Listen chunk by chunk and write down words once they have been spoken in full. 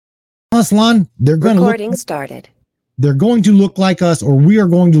Aslan, they're going to Recording started. They're going to look like us, or we are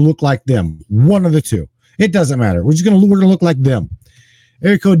going to look like them. One of the two. It doesn't matter. We're going to look like them.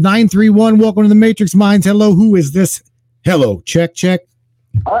 Area code 931. Welcome to the Matrix Minds. Hello, who is this? Hello, check.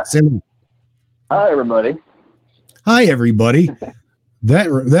 Hi, everybody. Hi, everybody.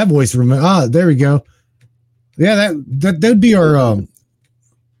 that voice from there we go. Yeah, that'd be our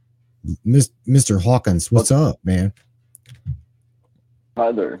Mr. Hawkins. What's up, man?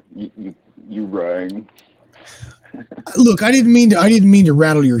 Hi there. You rang. Look, I didn't mean to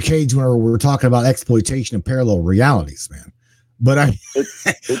rattle your cage whenever we were talking about exploitation of parallel realities, man. But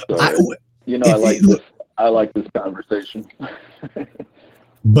it's all right. I like this conversation.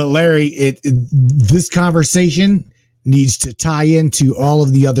 But Larry, this conversation needs to tie into all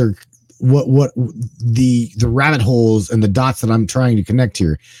of the other what the rabbit holes and the dots that I'm trying to connect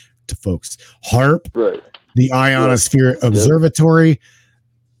here to folks. HAARP, right? The Ionosphere Observatory.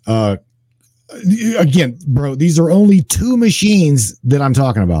 Again, bro, these are only two machines that I'm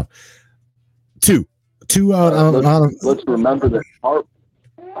talking about. Two let's remember that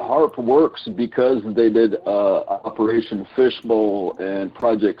HAARP works because they did Operation Fishbowl and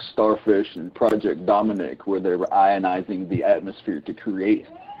Project Starfish and Project Dominic, where they were ionizing the atmosphere to create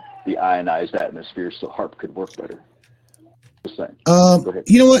the ionized atmosphere so HAARP could work better. Just saying. Go ahead.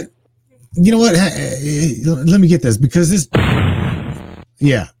 You know what? Let me get this, because this.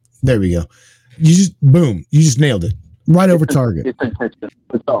 Yeah, there we go. You just nailed it right over target. It's intentional.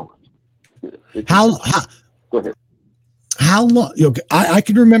 It's all. How Go ahead. How long? Okay, I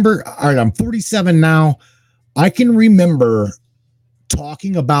can remember. All right, I'm 47 now. I can remember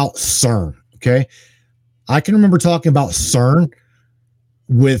talking about CERN. Okay, I can remember talking about CERN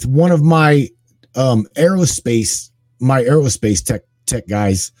with one of my aerospace tech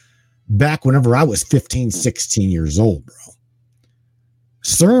guys back whenever I was 15, 16 years old, bro.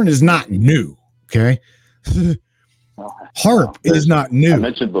 CERN is not new. Okay, HAARP is not new. I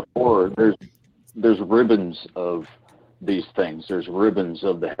mentioned before. There's ribbons of these things. There's ribbons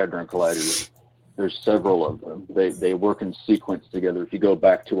of the Hadron Colliders. There's several of them. They work in sequence together. If you go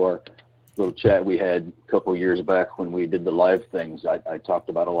back to our little chat we had a couple years back when we did the live things, I talked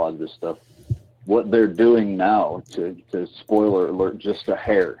about a lot of this stuff. What they're doing now, to spoiler alert, just a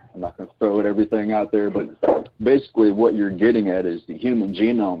hair. I'm not going to throw everything out there, but basically what you're getting at is the Human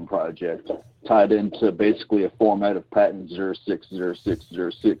Genome Project tied into basically a format of patent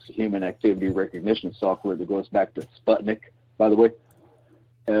 060606, human activity recognition software that goes back to Sputnik, by the way.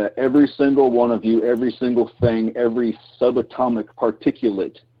 Every single one of you, every single thing, every subatomic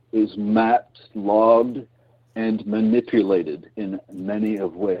particulate is mapped, logged, and manipulated in many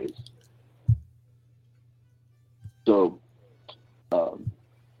of ways. So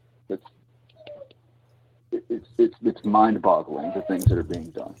it's mind-boggling, the things that are being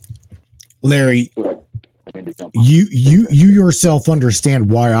done. Larry, you yourself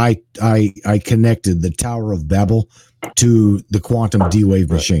understand why I connected the Tower of Babel to the quantum D-Wave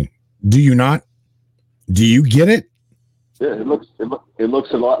machine. Do you not? Do you get it? Yeah, it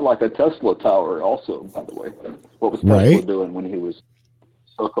looks a lot like a Tesla tower also, by the way. What was Tesla doing when he was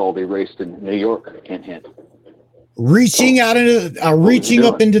so-called erased in New York? Hint, hint. Reaching out reaching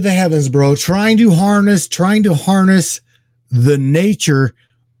up into the heavens, bro, trying to harness the nature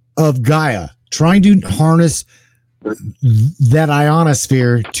of Gaia, trying to harness that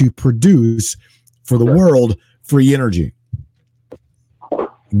ionosphere to produce for the world free energy.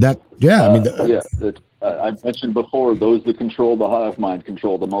 I mentioned before, those that control the hive mind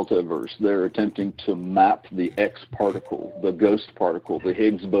control the multiverse. They're attempting to map the X particle, the ghost particle, the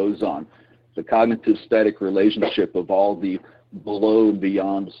Higgs boson, the cognitive static relationship of all the below and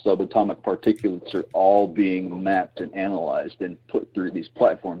beyond subatomic particulates are all being mapped and analyzed and put through these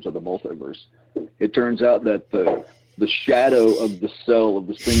platforms of the multiverse. It turns out that the shadow of the cell of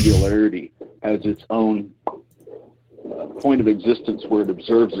the singularity has its own point of existence where it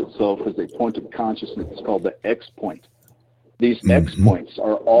observes itself as a point of consciousness. It's called the X point. These X points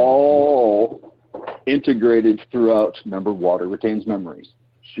are all integrated throughout. Remember, water retains memories.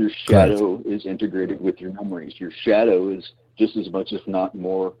 Your shadow is integrated with your memories. Your shadow is just as much, if not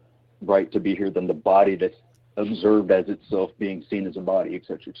more, right to be here than the body that's observed as itself being seen as a body,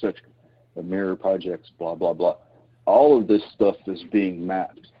 etc., etc. The mirror projects, blah, blah, blah. All of this stuff is being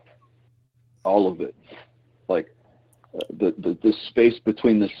mapped. All of it. Like the space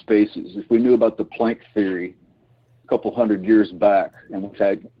between the spaces. If we knew about the Planck theory a couple hundred years back, and we've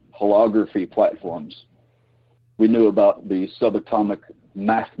had holography platforms, we knew about the subatomic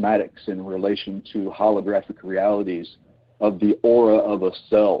mathematics in relation to holographic realities of the aura of a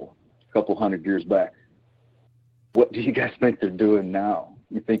cell a couple hundred years back. What do you guys think they're doing now?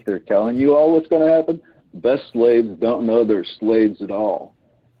 You think they're telling you all what's going to happen? Best slaves don't know they're slaves at all.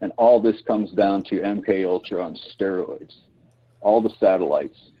 And all this comes down to MK Ultra on steroids. All the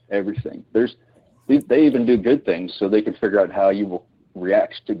satellites, everything. They even do good things so they can figure out how you will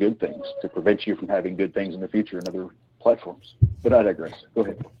react to good things to prevent you from having good things in the future in other platforms. But I digress. Go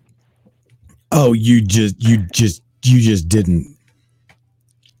ahead. Oh, you just didn't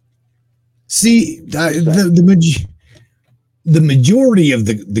see the majority of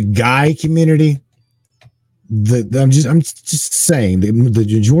the guy community. I'm just saying the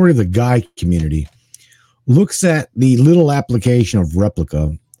majority of the guy community looks at the little application of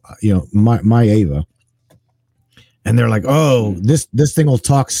Replika, my Ava, and they're like, "Oh, this thing will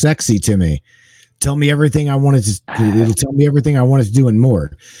talk sexy to me, tell me everything I wanted to. It'll tell me everything I wanted to do and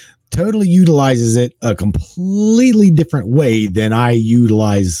more." Totally utilizes it a completely different way than I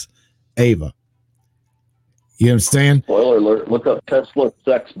utilize Ava. You know what I'm saying? Spoiler alert! Look up Tesla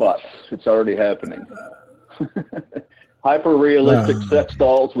sex bots. It's already happening. Hyper realistic sex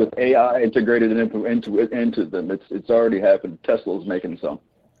dolls with AI integrated into them. It's already happened. Tesla's making some.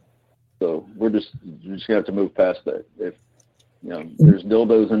 So we're just gonna have to move past that. If there's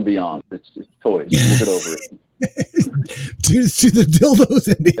dildos and beyond. It's toys. We'll get over it. to the dildos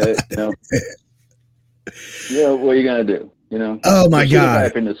and beyond. What are you gonna do? Oh my God!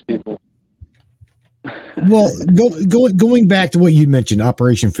 Happiness, people. Well, going back to what you mentioned,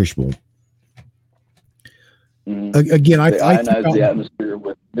 Operation Fishbowl. Mm-hmm. Again, I ionize the atmosphere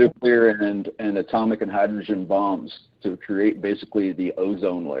with nuclear and atomic and hydrogen bombs to create basically the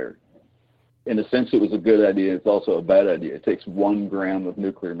ozone layer. In a sense, it was a good idea. It's also a bad idea. It takes 1 gram of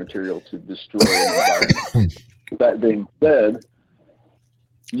nuclear material to destroy an environment. That being said,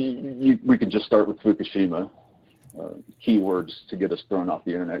 we could just start with Fukushima. Keywords to get us thrown off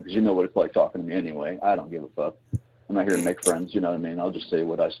the internet, because you know what it's like talking to me anyway. I don't give a fuck. I'm not here to make friends. You know what I mean? I'll just say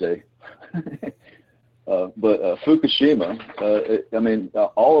what I say. But Fukushima,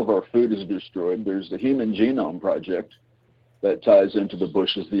 all of our food is destroyed. There's the Human Genome Project that ties into the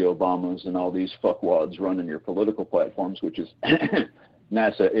Bushes, the Obamas, and all these fuckwads running your political platforms, which is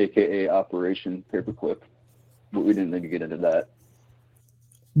NASA, aka Operation Paperclip. But we didn't need to get into that.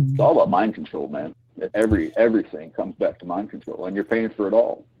 It's all about mind control, man. Everything comes back to mind control, and you're paying for it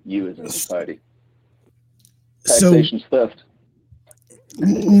all. You as a society. Taxation's theft.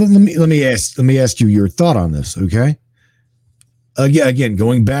 Let me ask you your thought on this, okay? Again,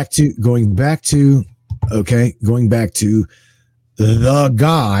 going back to the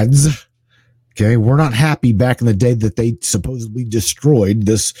gods. Okay, we're not happy back in the day that they supposedly destroyed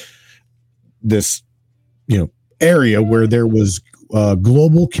this area where there was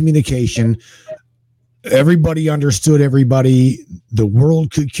global communication. Everybody understood everybody. The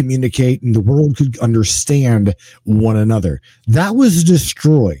world could communicate and the world could understand one another. That was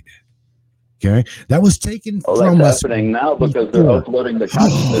destroyed. Okay, that was taken from us. That's happening now because they're uploading the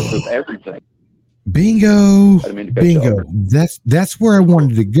consciousness of everything. Bingo. That's where I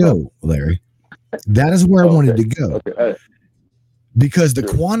wanted to go, Larry. That is where I wanted to go. Okay. Because the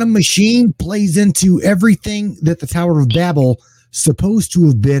quantum machine plays into everything that the Tower of Babel supposed to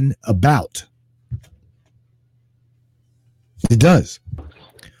have been about. It does.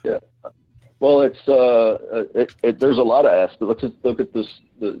 Yeah. Well, it's there's a lot of aspects. Let's just look at this: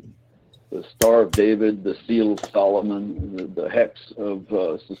 the Star of David, the Seal of Solomon, the hex of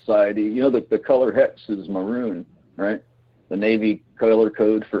society. The color hex is maroon, right? The Navy color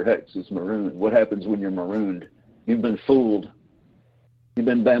code for hex is maroon. What happens when you're marooned? You've been fooled. You've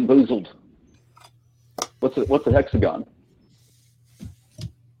been bamboozled. What's a hexagon?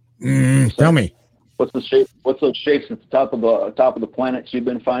 Tell me. What's the shape? What's those shapes at the top of the planets you've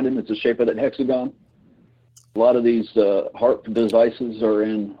been finding? It's the shape of that hexagon. A lot of these HARP devices are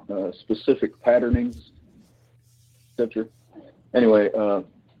in specific patternings, etc. Anyway,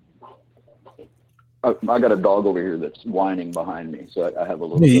 I got a dog over here that's whining behind me, so I have a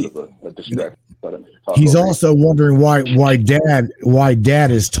little bit of a distraction. He's also wondering why Dad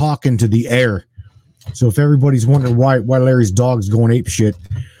is talking to the air. So if everybody's wondering why Larry's dog's going ape shit,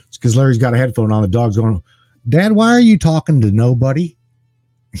 it's because Larry's got a headphone on. The dog's going, Dad, why are you talking to nobody?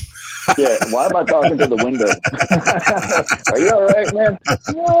 Yeah, why am I talking to the window? Are you all right, man?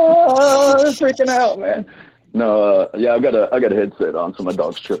 Oh, I'm freaking out, man. No, yeah, I got a headset on, so my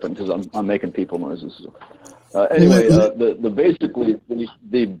dog's tripping because I'm making people noises. Anyway, basically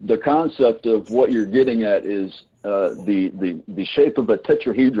the concept of what you're getting at is the shape of a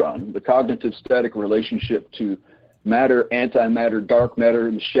tetrahedron, the cognitive static relationship to matter, antimatter, dark matter,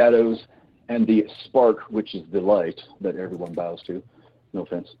 and shadows, and the spark, which is the light that everyone bows to. No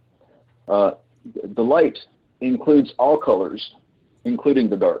offense. The light includes all colors, including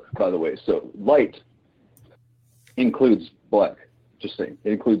the dark, by the way. So light includes black, just saying.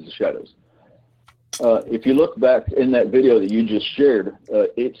 It includes the shadows. If you look back in that video that you just shared,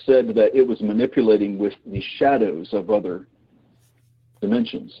 it said that it was manipulating with the shadows of other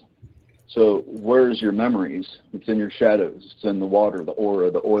dimensions. So where's your memories? It's in your shadows. It's in the water, the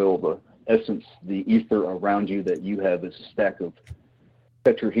aura, the oil, the essence, the ether around you that you have as a stack of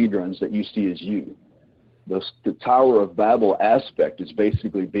tetrahedrons that you see as you. The Tower of Babel aspect is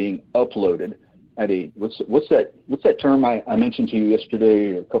basically being uploaded at a, what's that term I mentioned to you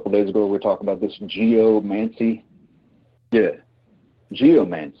yesterday, a couple days ago? We were talking about this geomancy. Yeah,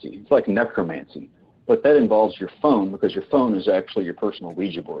 geomancy. It's like necromancy, but that involves your phone, because your phone is actually your personal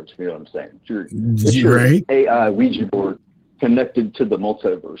Ouija board. You know what I'm saying? It's your right. AI Ouija board connected to the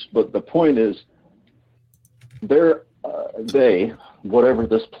multiverse. But the point is, they, whatever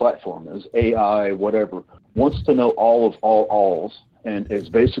this platform is, AI, whatever, wants to know all of all alls, and is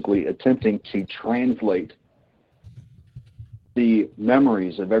basically attempting to translate the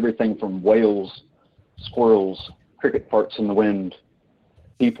memories of everything from whales, squirrels, cricket farts in the wind,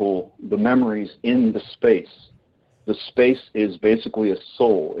 people, the memories in the space. The space is basically a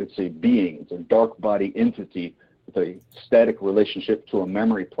soul. It's a being. It's a dark body entity with a static relationship to a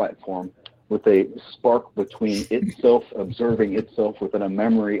memory platform, with a spark between itself, observing itself within a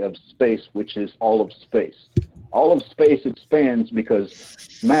memory of space, which is all of space. All of space expands because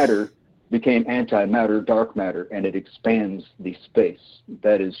matter became antimatter, dark matter, and it expands the space.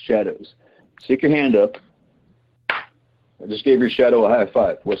 That is shadows. Stick your hand up. I just gave your shadow a high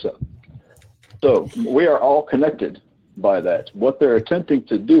five. What's up? So we are all connected by that. What they're attempting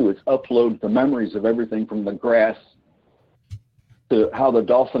to do is upload the memories of everything from the grass to how the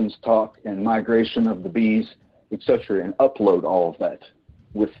dolphins talk and migration of the bees, etc., and upload all of that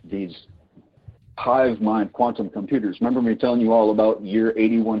with these hive mind quantum computers. Remember me telling you all about year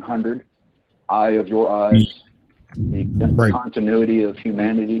 8100, eye of your eyes, the Right. continuity of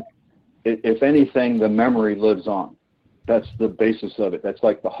humanity? If anything, the memory lives on. That's the basis of it. That's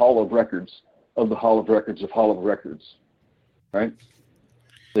like the Hall of Records of the Hall of Records of Hall of Records, right?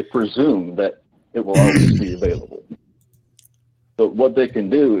 They presume that it will always be available. But what they can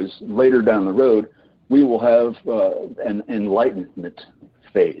do is later down the road, we will have an enlightenment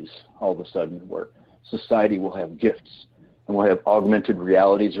phase all of a sudden, where society will have gifts, and we'll have augmented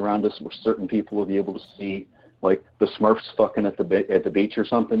realities around us, where certain people will be able to see, like the Smurfs fucking at the beach or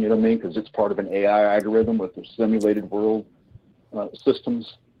something, you know what I mean? Because it's part of an AI algorithm with the simulated world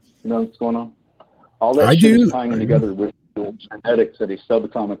systems. You know what's going on? All that shit is tying together with genetics at a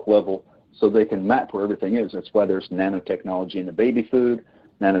subatomic level, so they can map where everything is. That's why there's nanotechnology in the baby food,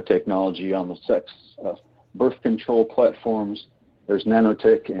 nanotechnology on the sex birth control platforms. There's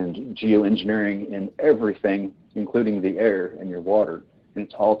nanotech and geoengineering in everything, including the air and your water. And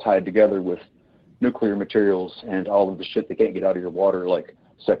it's all tied together with nuclear materials and all of the shit that can't get out of your water, like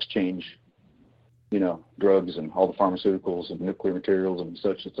sex change, you know, drugs and all the pharmaceuticals and nuclear materials and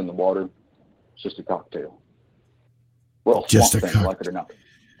such that's in the water. It's just a cocktail. Well, Just swamp a thing, like it or not.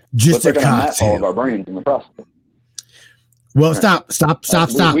 Just but a they're going to map all of cocktail. our brains in the process. Well, Right. stop.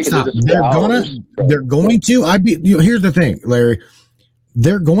 We could do this for hours. They're going to. Here's the thing, Larry.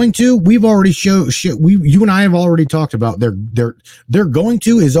 They're going to. We've already you and I have already talked about. They're going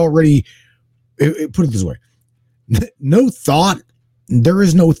to is already. Put it this way. No thought. There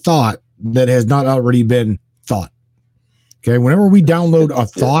is no thought that has not already been thought. Okay. Whenever we download a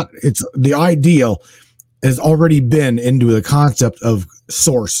thought, it's the ideal has already been into the concept of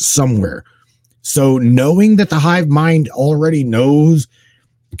source somewhere. So knowing that the hive mind already knows,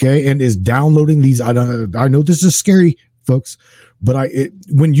 okay, and is downloading these, I know this is scary, folks, but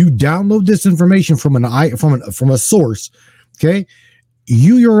when you download this information from a source, okay,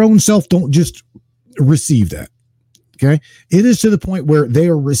 you your own self don't just receive that, okay. It is to the point where they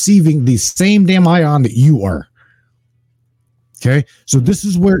are receiving the same damn ion that you are, okay. So this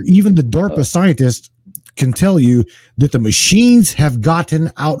is where even the DARPA scientists can tell you that the machines have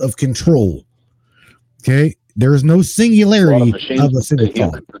gotten out of control. Okay, there is no singularity of a single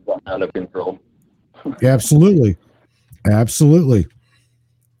thought. Out of control. Absolutely.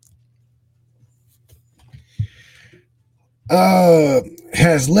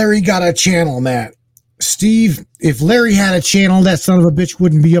 Has Larry got a channel, Matt? Steve, if Larry had a channel, that son of a bitch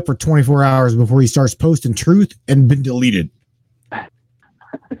wouldn't be up for 24 hours before he starts posting truth and been deleted.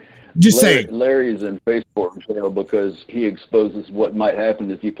 Just saying. Larry's in Facebook jail because he exposes what might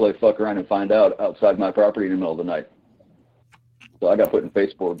happen if you play fuck around and find out outside my property in the middle of the night. So I got put in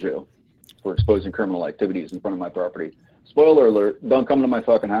Facebook jail for exposing criminal activities in front of my property. Spoiler alert, don't come to my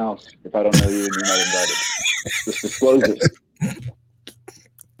fucking house if I don't know you and you're not invited. Just disclose it.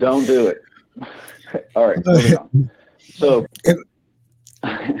 Don't do it. All right, moving on. So,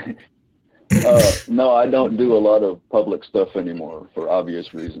 no, I don't do a lot of public stuff anymore for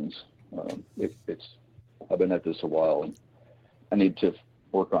obvious reasons. I've been at this a while, and I need to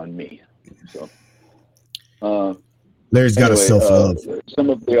work on me. So, Larry's got a self-love. Some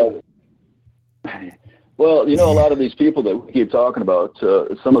of the other, well, a lot of these people that we keep talking about,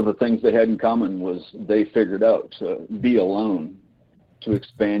 some of the things they had in common was they figured out to be alone, to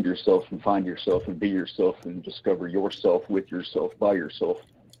expand yourself and find yourself and be yourself and discover yourself with yourself, by yourself,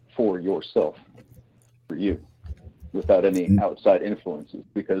 for yourself, for you, without any outside influences.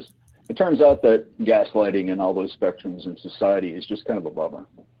 Because it turns out that gaslighting and all those spectrums in society is just kind of a bummer.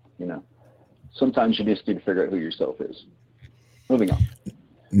 Sometimes you just need to figure out who yourself is. Moving on.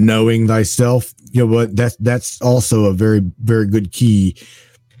 Knowing thyself, what that's also a very, very good key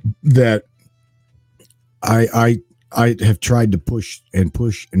that I have tried to push and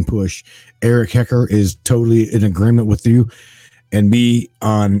push and push. Eric Hecker is totally in agreement with you and me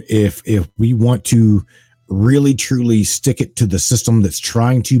on if we want to really truly stick it to the system that's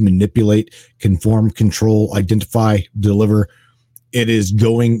trying to manipulate, conform, control, identify, deliver. It is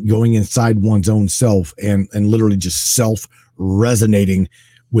going inside one's own self and literally just self resonating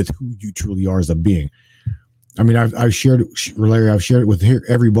with who you truly are as a being. I mean, I've shared, Larry, I've shared it with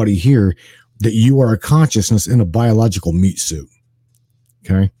everybody here that you are a consciousness in a biological meat suit.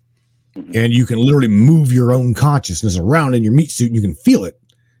 Okay. And you can literally move your own consciousness around in your meat suit and you can feel it.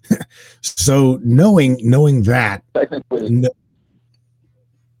 So knowing that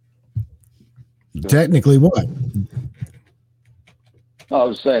technically what? I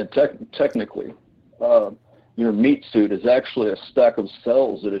was saying technically, your meat suit is actually a stack of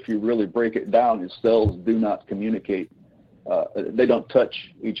cells that if you really break it down, your cells do not communicate. They don't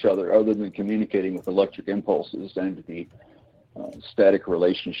touch each other than communicating with electric impulses and the static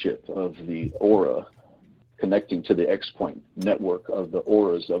relationship of the aura connecting to the X-point network of the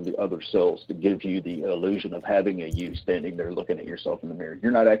auras of the other cells to give you the illusion of having a you standing there looking at yourself in the mirror.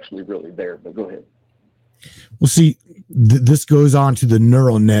 You're not actually really there, but go ahead. Well, see, this goes on to the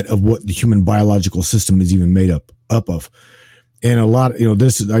neural net of what the human biological system is even made up of. And a lot,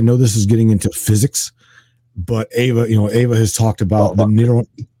 I know this is getting into physics, but Ava has talked about the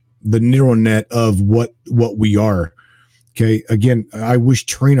neural net of what we are. Okay. Again, I wish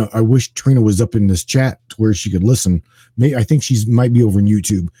Trina was up in this chat to where she could listen. I think she's might be over in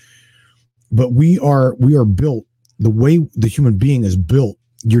YouTube, but we are built the way the human being is built.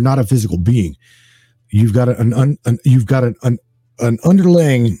 You're not a physical being. You've got an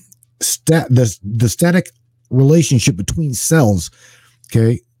underlying the static relationship between cells.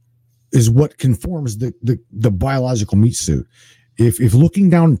 Okay. Is what conforms the biological meat suit. If looking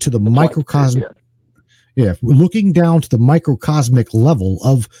down to the microcosm, if we're looking down to the microcosmic level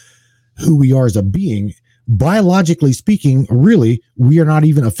of who we are as a being, biologically speaking, really, we are not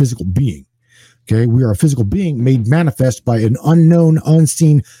even a physical being. Okay, we are a physical being made manifest by an unknown,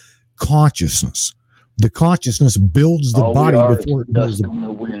 unseen consciousness. The consciousness builds the body before it does. Dust in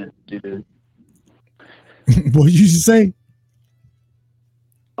the wind, dude. What did you say?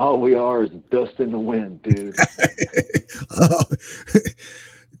 All we are is dust in the wind, dude.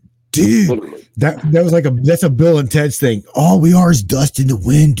 Dude, literally. that was that's a Bill and Ted's thing. All we are is dust in the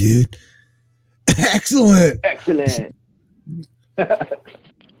wind, dude. Excellent. But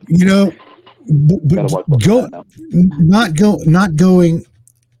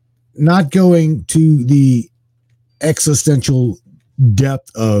not going to the existential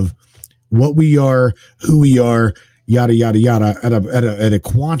depth of what we are, who we are, yada yada yada at a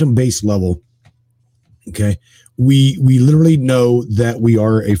quantum based level. Okay, we literally know that we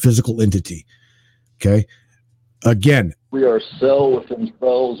are a physical entity. Okay, again, we are cell within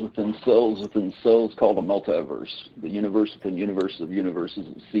cells within cells within cells, called a multiverse, the universe within universes of universes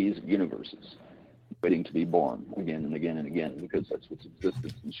and seas of universes, waiting to be born again and again and again, because that's what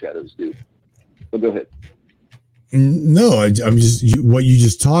existence and shadows do. But go ahead. No, I'm just what you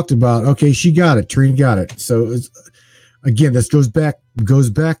just talked about. Okay, she got it. Trina got it. So again, this goes back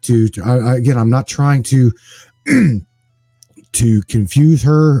to again. I'm not trying to to confuse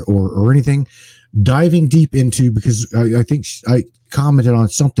her or anything. Diving deep into, because I think I commented on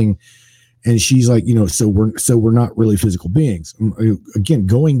something, and she's like, so we're not really physical beings. Again,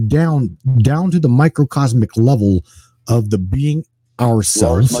 going down to the microcosmic level of the being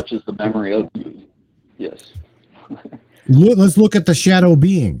ourselves. As much as the memory of you. Yes. Let's look at the shadow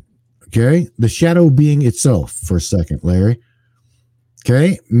being. Okay, the shadow being itself for a second, Larry.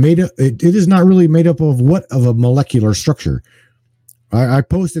 Okay, it is not really made up of a molecular structure. I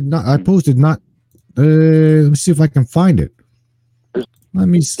posted not. Let me see if I can find it. Let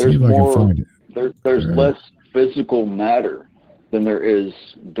me see There's if I can find it. There's less physical matter than there is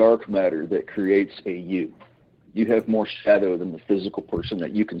dark matter that creates a you. You have more shadow than the physical person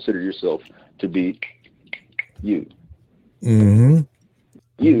that you consider yourself to be you. Mm-hmm.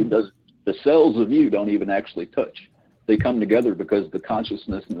 The cells of you don't even actually touch. They come together because the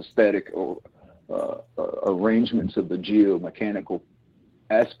consciousness and the static or arrangements of the geomechanical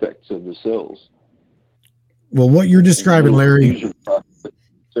aspects of the cells. Well, what you're describing, Larry,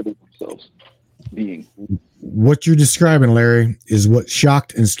 being. What you're describing, Larry, is what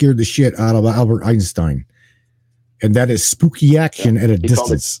shocked and scared the shit out of Albert Einstein, and that is spooky action at a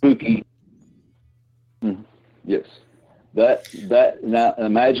distance. Spooky. Yes, that. Now,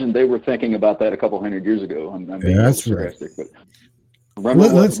 imagine they were thinking about that a couple hundred years ago. I'm being that's sarcastic, right. But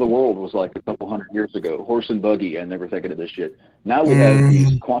remember what the world was like a couple hundred years ago. Horse and buggy, and they were thinking of this shit. Now we have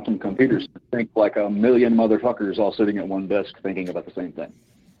these quantum computers that think like a million motherfuckers all sitting at one desk thinking about the same thing.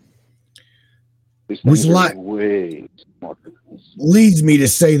 Which way leads me to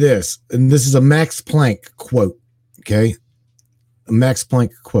say this, and this is a Max Planck quote, okay? A Max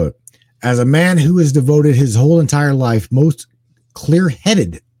Planck quote. As a man who has devoted his whole entire life, most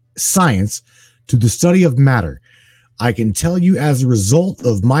clear-headed science to the study of matter, I can tell you as a result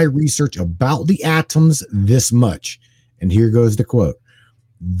of my research about the atoms this much. And here goes the quote.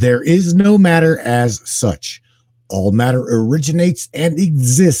 There is no matter as such. All matter originates and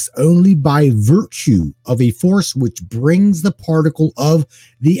exists only by virtue of a force which brings the particle of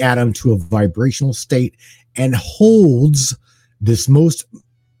the atom to a vibrational state and holds this most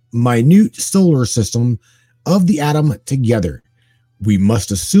minute solar system of the atom together. We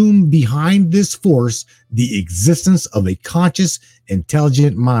must assume behind this force the existence of a conscious,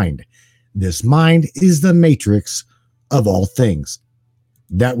 intelligent mind. This mind is the matrix of all things.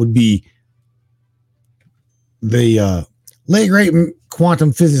 That would be the late great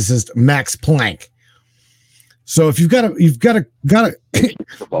quantum physicist Max Planck. So if you've got a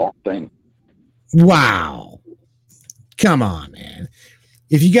wow, come on, man.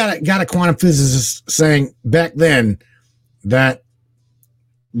 If you got a quantum physicist saying back then that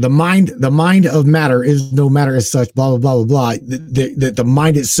the mind of matter is no matter as such, blah blah blah blah blah, that the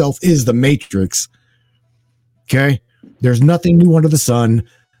mind itself is the matrix. Okay, there's nothing new under the sun.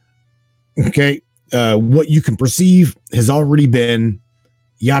 Okay. What you can perceive has already been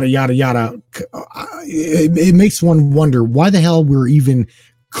yada, yada, yada. It makes one wonder why the hell we're even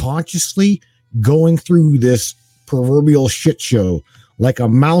consciously going through this proverbial shit show like a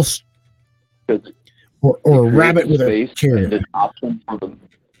mouse or a rabbit with a carrot.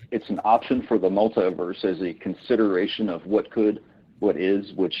 It's an option for the multiverse as a consideration of what could, what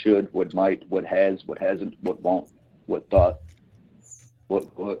is, what should, what might, what has, what hasn't, what won't, what thought, what.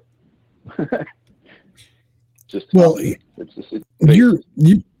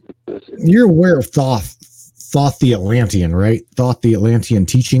 You're aware of Thoth the Atlantean, right? Thoth the Atlantean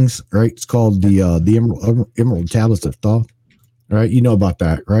teachings, right? It's called the Emerald Tablets of Thoth, right? You know about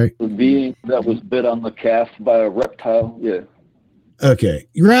that, right? The being that was bit on the calf by a reptile, yeah. Okay,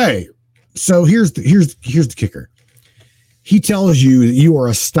 right. So here's the kicker. He tells you that you are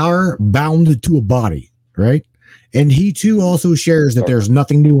a star bound to a body, right? And he too also shares that there's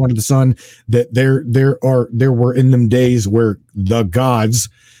nothing new under the sun, that there were in them days where the gods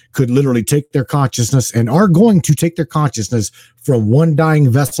could literally take their consciousness and are going to take their consciousness from one dying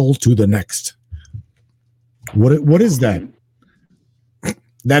vessel to the next. What is that?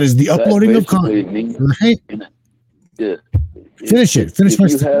 That is the uploading of consciousness. Right? Yeah. Finish it. Finish my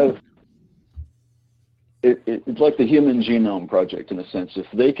story. It's like the Human Genome Project in a sense. If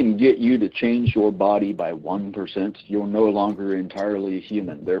they can get you to change your body by 1%, you're no longer entirely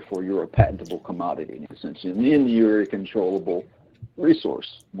human. Therefore, you're a patentable commodity in a sense. And then you're a controllable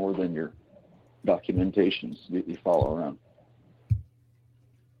resource more than your documentations that you follow around.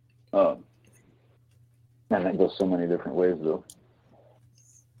 And that goes so many different ways, though.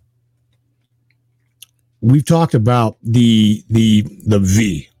 We've talked about the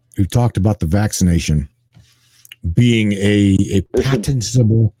V. We've talked about the vaccination being a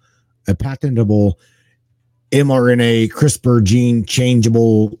patentable mRNA CRISPR gene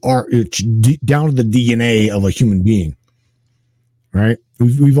changeable down to the DNA of a human being, right?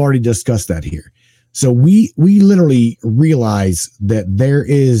 We've already discussed that here. So we literally realize that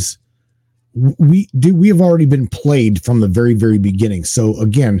we have already been played from the very, very beginning. So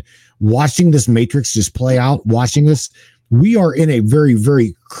again, watching this matrix just play out, watching this, we are in a very,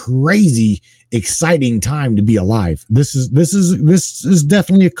 very crazy, exciting time to be alive. This is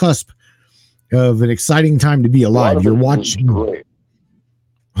definitely a cusp of an exciting time to be alive. You're watching,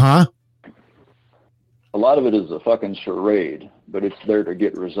 huh? a lot of it is a fucking charade, but it's there to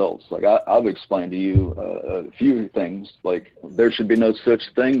get results. Like I've explained to you a few things, like there should be no such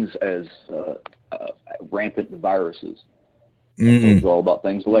things as rampant viruses. It's all about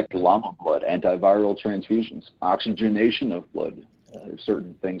things like llama blood, antiviral transfusions, oxygenation of blood.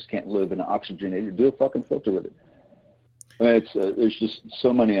 Certain things can't live in an oxygenated. Do a fucking filter with it. I mean, there's just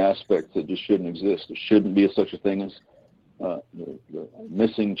so many aspects that just shouldn't exist. There shouldn't be such a thing as the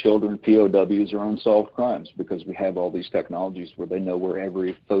missing children, POWs, or unsolved crimes, because we have all these technologies where they know where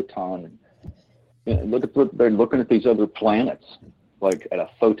every photon. Look at they're looking at these other planets, like at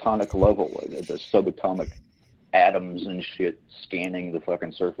a photonic level, like the subatomic atoms and shit, scanning the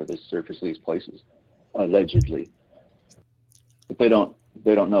fucking surface of these places, allegedly. But they don't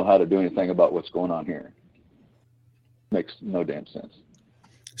know how to do anything about what's going on here. Makes no damn sense.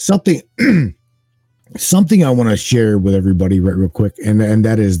 Something I want to share with everybody real quick, and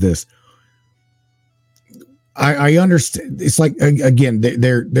that is this. I understand. It's like, again,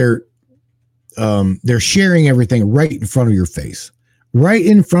 they're sharing everything right in front of your face. Right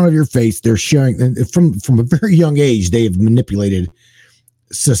in front of your face, they're sharing from a very young age. They have manipulated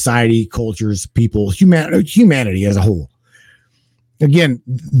society, cultures, people, humanity as a whole. Again,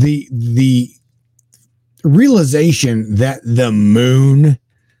 the realization that the moon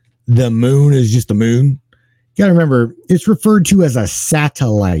is just the moon. You gotta remember, it's referred to as a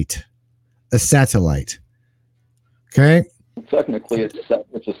satellite. Okay. Technically,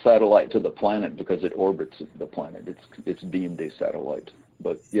 it's a satellite to the planet because it orbits the planet. It's deemed a satellite.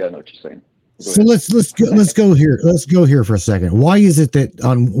 But yeah, I know what you're saying. So let's go here. Let's go here for a second. Why is it that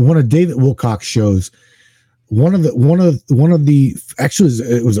on one of David Wilcock's shows, one of the actually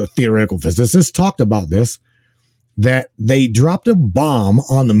it was a theoretical physicist talked about this, that they dropped a bomb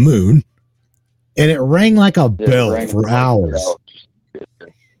on the moon and it rang like a bell for hours.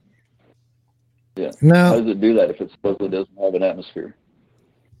 Yeah. Now, how does it do that if it supposedly doesn't have an atmosphere?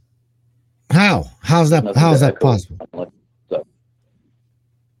 How's that possible?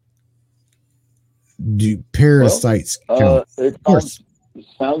 Do parasites count? It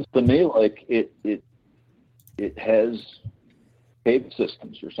sounds to me like it has cave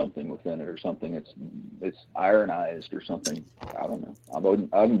systems or something within it, or something. It's ironized or something. I don't know.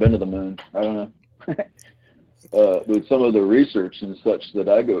 I haven't been to the moon. I don't know. With some of the research and such that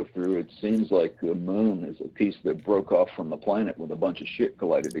I go through, it seems like the moon is a piece that broke off from the planet with a bunch of shit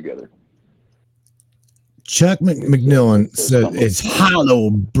collided together. Chuck McMillan said it's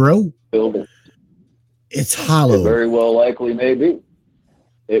hollow, bro. It's hollow. It very well likely may be.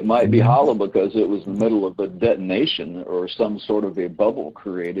 It might be hollow because it was in the middle of a detonation or some sort of a bubble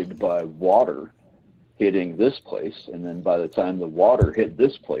created by water hitting this place, and then by the time the water hit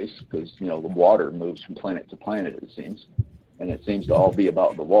this place, because the water moves from planet to planet, it seems, and it seems to all be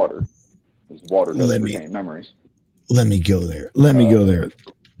about the water, because water doesn't retain memories. Let me go there.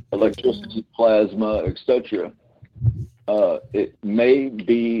 Electricity, plasma, etc. It may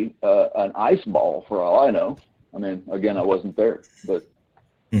be an ice ball for all I know. I mean, again, I wasn't there, but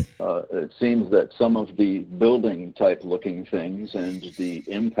it seems that some of the building type looking things and the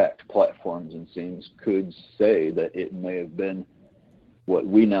impact platforms and things could say that it may have been what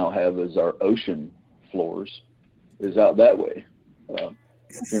we now have as our ocean floors is out that way.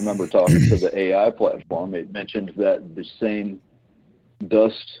 If you remember talking to the AI platform, it mentioned that the same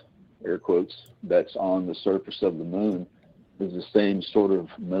dust, air quotes, that's on the surface of the moon is the same sort of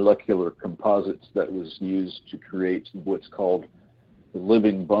molecular composites that was used to create what's called the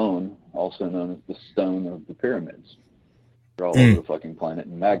living bone, also known as the stone of the pyramids. They're all over the fucking planet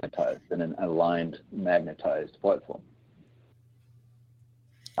and magnetized in an aligned, magnetized platform.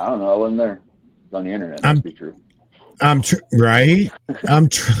 I don't know. I wasn't there. It's on the internet. Must be true. Right.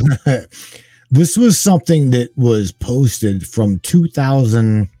 This was something that was posted from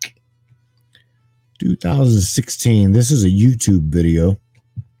 2016. This is a YouTube video.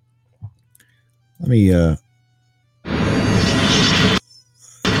 Let me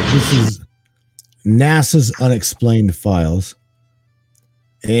this is NASA's unexplained files,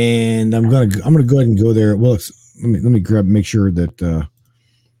 and I'm gonna go ahead and go there. Well, let me make sure that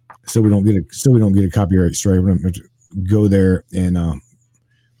so we don't get a copyright strike. I'm gonna go there and all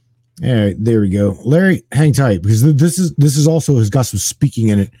right, there we go. Larry, hang tight, because this is also has got some speaking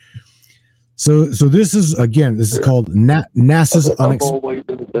in it. So this is called NASA's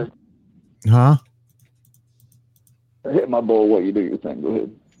unexplained. Huh? I hit my bowl. What you do your thing? Go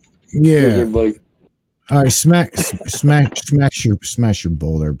ahead. Yeah. All right, smash your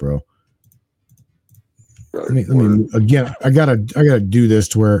bowl there, bro. Let me again. I gotta do this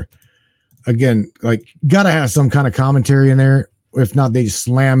to where, again, like, gotta have some kind of commentary in there. If not, they just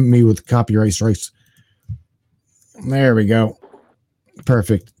slam me with copyright strikes. There we go.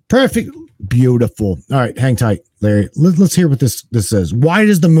 Perfect. Beautiful. All right, hang tight, Larry. Let's hear what this says. Why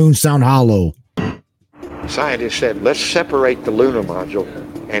does the moon sound hollow? Scientists said, let's separate the lunar module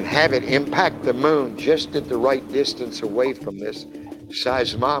and have it impact the moon just at the right distance away from this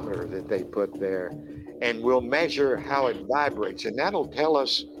seismometer that they put there, and we'll measure how it vibrates, and that'll tell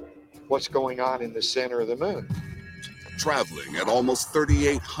us what's going on in the center of the moon. Traveling at almost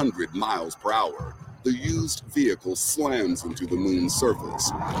 3,800 miles per hour, the used vehicle slams into the moon's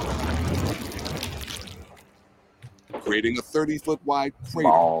surface, creating a 30-foot wide crater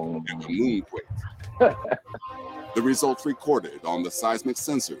and a moonquake. The results recorded on the seismic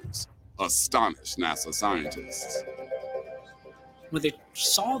sensors astonished NASA scientists. When they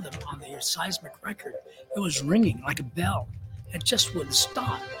saw them on the seismic record, it was ringing like a bell. It just wouldn't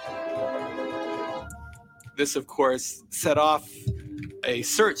stop. This, of course, set off a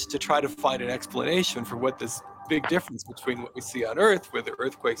search to try to find an explanation for what this big difference between what we see on Earth, where the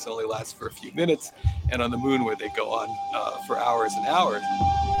earthquakes only last for a few minutes, and on the moon, where they go on for hours and hours.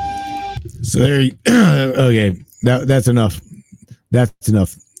 So there you, okay, that's enough. That's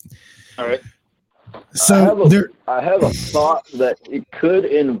enough. All right. So I have a thought that it could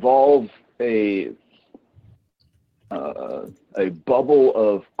involve a bubble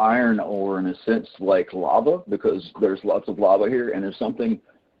of iron ore, in a sense, like lava, because there's lots of lava here, and if something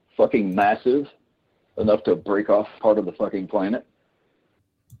fucking massive enough to break off part of the fucking planet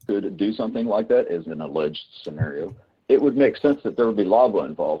could do something like that, as an alleged scenario, it would make sense that there would be lava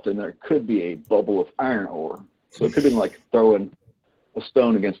involved, and there could be a bubble of iron ore. So it could be like throwing a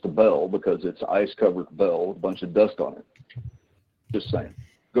stone against a bell, because it's ice-covered bell with a bunch of dust on it. Just saying.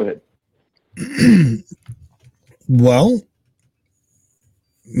 Go ahead. Well,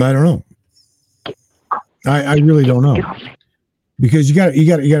 I don't know. I really don't know, because you got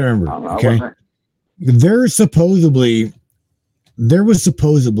to remember. Okay, there was supposedly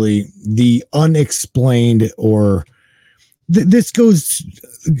the unexplained, or this goes.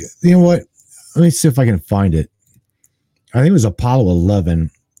 You know what? Let me see if I can find it. I think it was Apollo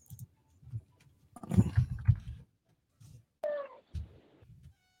 11.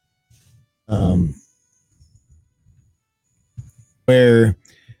 Where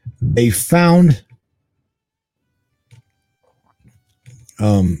they found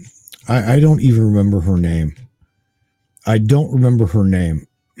I don't even remember her name.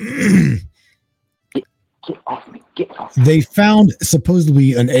 Get off me. They found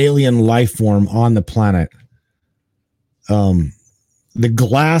supposedly an alien life form on the planet. The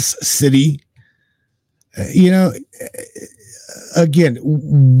Glass City. Again,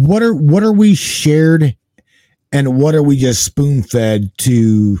 what are we shared, and what are we just spoon fed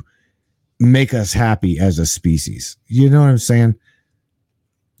to make us happy as a species? You know what I'm saying?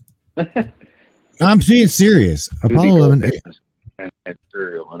 I'm being serious. Apollo 11 and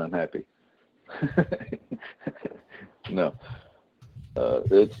cereal, and I'm happy. No,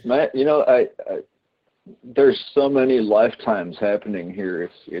 it's not. I there's so many lifetimes happening here.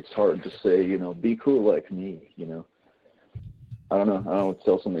 It's hard to say. Be cool like me. I don't know. I don't know what to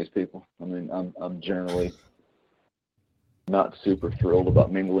tell some of these people. I mean, I'm generally not super thrilled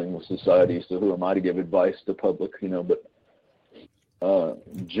about mingling with society, so who am I to give advice to public?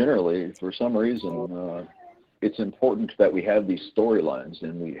 But generally, for some reason, it's important that we have these storylines,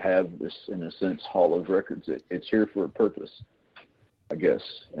 and we have this, in a sense, hall of records. It's here for a purpose, I guess.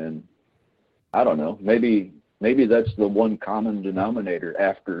 And I don't know. Maybe that's the one common denominator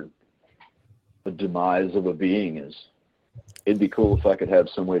after the demise of a being is. It'd be cool if I could have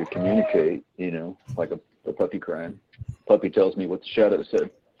some way to communicate, like a puppy crying. Puppy tells me what the shadow said.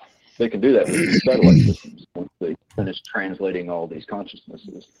 They can do that with these satellite systems once they finish translating all these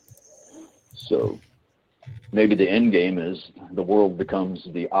consciousnesses. So maybe the end game is the world becomes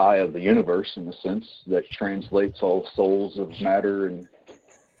the eye of the universe, in a sense, that translates all souls of matter and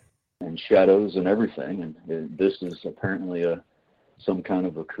shadows and everything. And this is apparently some kind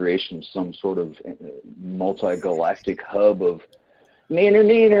of a creation, some sort of multi-galactic hub of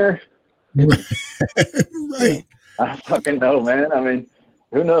neener. Right. I don't fucking know, man. I mean,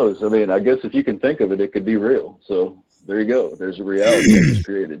 who knows? I mean, I guess if you can think of it, it could be real. So there you go. There's a reality that was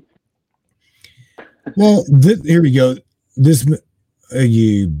created. Well, here we go. This,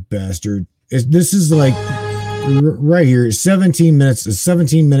 you bastard. This is like right here, 17 minutes, a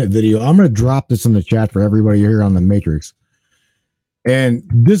 17-minute video. I'm going to drop this in the chat for everybody here on the Matrix. And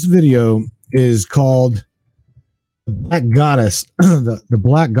this video is called The Black Goddess, the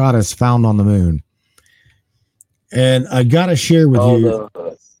Black Goddess Found on the Moon. And I got to share with you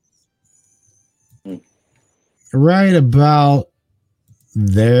right about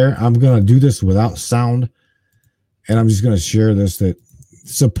there. I'm going to do this without sound. and I'm just going to share this, that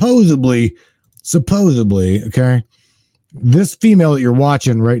supposedly, okay, this female that you're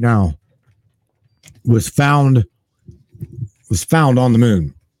watching right now was found on the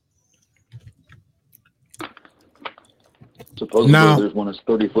moon. Supposedly, Now, there's one that's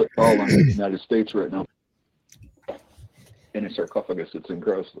 30 foot tall in the United States right now. In a sarcophagus, it's in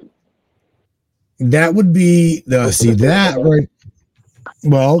Crossley. that would be see that right.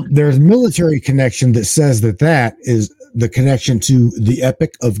 Well, there's military connection that says that is the connection to the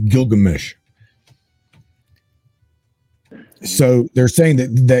Epic of Gilgamesh. So they're saying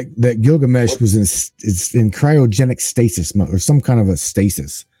that Gilgamesh was in cryogenic stasis or some kind of a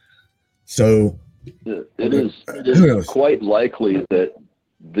stasis. So it is quite likely that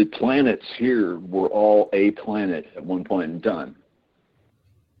the planets here were all a planet at one point in time.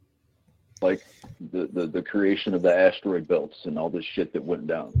 Like the creation of the asteroid belts and all this shit that went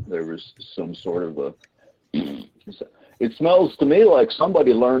down. There was some sort of a... It smells to me like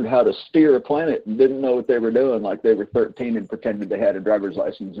somebody learned how to steer a planet and didn't know what they were doing, like they were 13 and pretended they had a driver's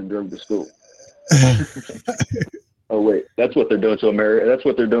license and drove to school. Oh, wait, that's what they're doing to America. That's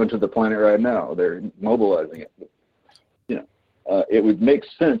what they're doing to the planet right now. They're mobilizing it. You know, it would make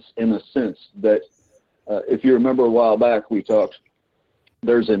sense in a sense that if you remember a while back, we talked,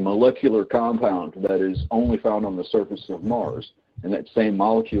 there's a molecular compound that is only found on the surface of Mars. And that same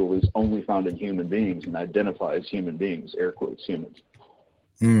molecule is only found in human beings and identifies human beings, air quotes, humans.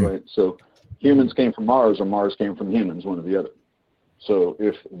 Right? So humans came from Mars or Mars came from humans, one or the other. So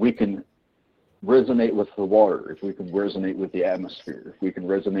if we can resonate with the water, if we can resonate with the atmosphere, if we can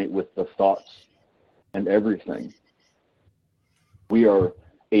resonate with the thoughts and everything, we are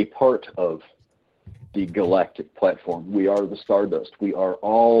a part of the galactic platform. We are the stardust. We are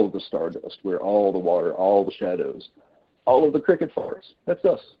all the stardust. We're all the water, all the shadows. All of the cricket forest. That's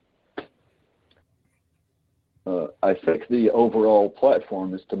us. I think the overall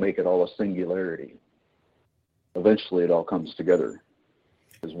platform is to make it all a singularity. Eventually, it all comes together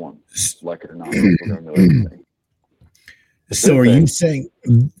as one, like it or not. We're going to know everything. So, are you saying,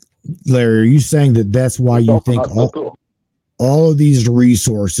 Larry? Are you saying that that's why you think all of these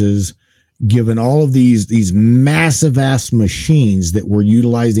resources, given all of these massive ass machines that we're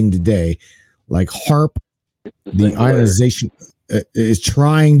utilizing today, like HARP? The ionization is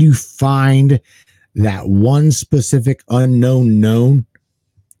trying to find that one specific unknown known,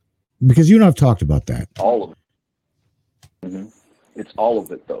 because you and I've talked about that. All of it. Mm-hmm. It's all of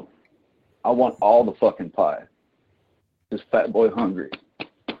it, though. I want all the fucking pie. This fat boy hungry.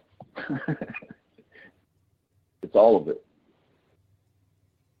 It's all of it.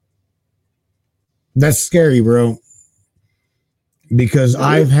 That's scary, bro. Because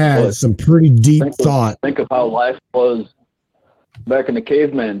I've had some pretty deep thought. Think of how life was back in the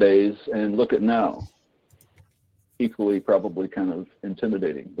caveman days and look at now. Equally probably kind of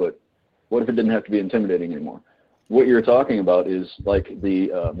intimidating, but what if it didn't have to be intimidating anymore? What you're talking about is like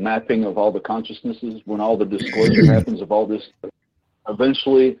the mapping of all the consciousnesses, when all the disclosure happens of all this,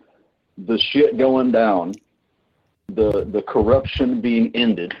 eventually the shit going down, the corruption being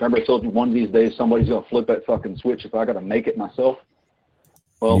ended. Remember I told you one of these days somebody's going to flip that fucking switch if I got to make it myself?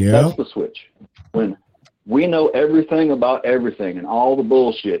 Well, that's the switch. When we know everything about everything and all the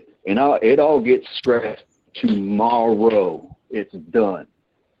bullshit, and it all gets scrapped tomorrow. It's done.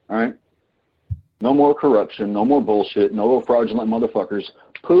 All right? No more corruption, no more bullshit, no more fraudulent motherfuckers.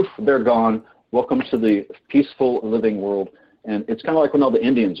 Poof, they're gone. Welcome to the peaceful living world. And it's kind of like when all the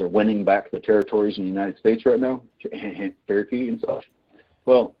Indians are winning back the territories in the United States right now, Cherokee and stuff.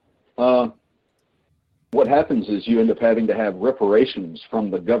 Well, what happens is you end up having to have reparations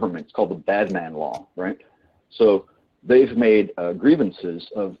from the government. It's called the bad man law, right? So they've made grievances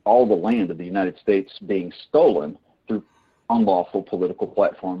of all the land of the United States being stolen through unlawful political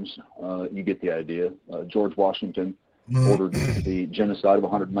platforms. You get the idea. George Washington ordered the genocide of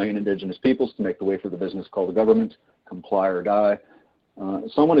 100 million indigenous peoples to make the way for the business called the government, comply or die.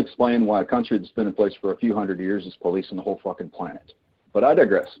 Someone explain why a country that's been in place for a few hundred years is policing the whole fucking planet. But I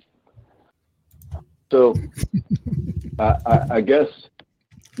digress. So I guess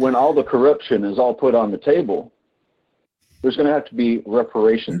when all the corruption is all put on the table, there's going to have to be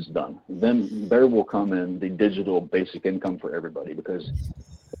reparations done. Then there will come in the digital basic income for everybody, because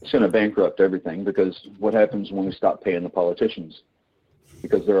it's going to bankrupt everything. Because what happens when we stop paying the politicians?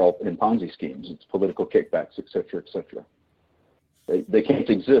 Because they're all in Ponzi schemes. It's political kickbacks, et cetera, et cetera. They can't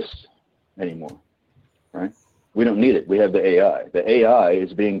exist anymore, right? We don't need it. We have the AI. The AI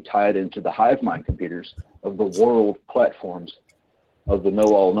is being tied into the hive mind computers of the world platforms of the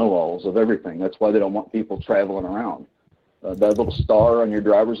know-all, know-alls of everything. That's why they don't want people traveling around. that little star on your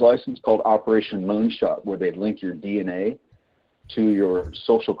driver's license called Operation Moonshot, where they link your DNA to your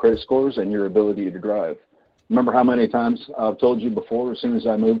social credit scores and your ability to drive. Remember how many times I've told you before, as soon as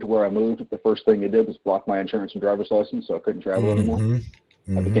I moved to where I moved, the first thing they did was block my insurance and driver's license, so I couldn't travel anymore.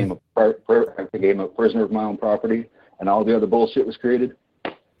 Mm-hmm. I became a prisoner of my own property, and all the other bullshit was created,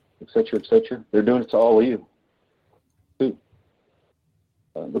 et cetera, et cetera. They're doing it to all of you, too.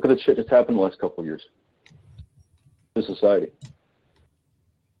 Look at the shit that's happened the last couple of years to society.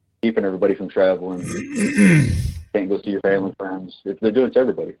 Keeping everybody from traveling. Can't go see your family, friends. They're doing it to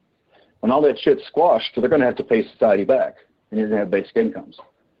everybody. When all that shit's squashed, they're going to have to pay society back, and you're going to have basic incomes.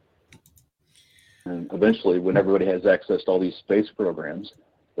 And eventually, when everybody has access to all these space programs,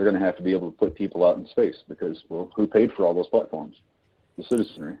 they're going to have to be able to put people out in space because, well, who paid for all those platforms? The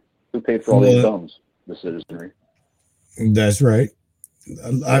citizenry. Who paid for all these thumbs? The citizenry. That's right.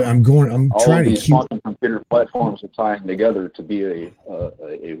 I'm all trying of these to keep quantum computer platforms are tying together to be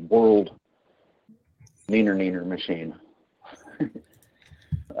a world neener machine.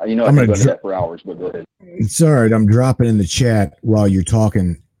 You know, I can go to that for hours, but go ahead. It's all right. I'm dropping in the chat while you're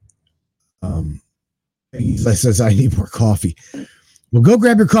talking. Peggy says I need more coffee. Well, go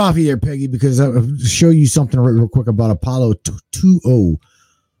grab your coffee there, Peggy, because I'll show you something real quick about Apollo 20,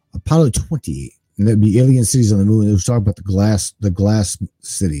 Apollo 20. And that'd be alien cities on the moon. They was talking about the glass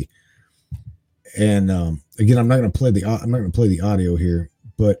city. And again, I'm not going to play the audio here,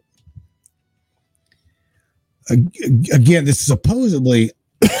 but again, this is supposedly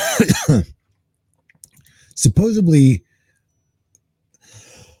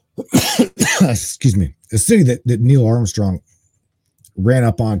excuse me, a city that Neil Armstrong ran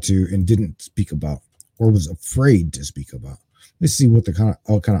up onto and didn't speak about, or was afraid to speak about. Let's see what kind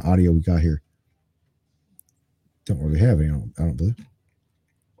of audio we got here. Don't really have any, I don't believe.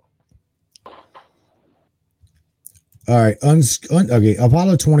 All right, okay,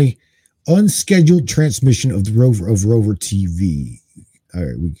 Apollo 20, unscheduled transmission of the rover TV. All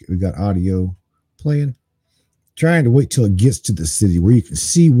right, we got audio playing. Trying to wait till it gets to the city where you can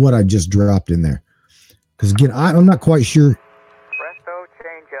see what I just dropped in there. Because again, I'm not quite sure. Presto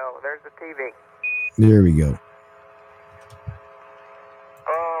changeo. There's the TV. There we go.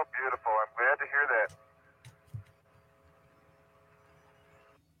 Oh, beautiful. I'm glad to hear that.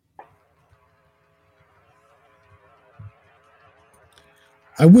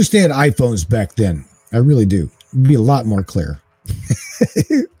 I wish they had iPhones back then. I really do. It'd be a lot more clear.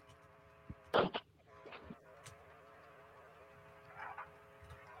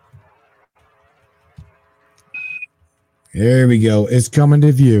 There we go. It's coming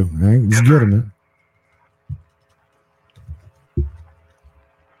to view. All right, let's get them.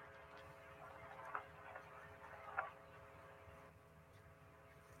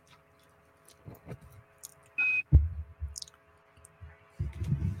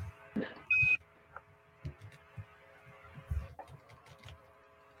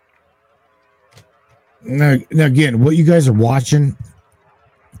 Now again, what you guys are watching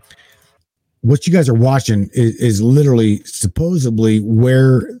is literally supposedly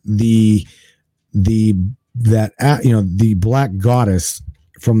where the black goddess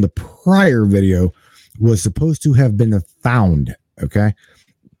from the prior video was supposed to have been found. Okay,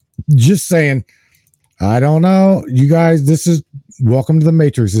 just saying. I don't know, you guys. This is welcome to the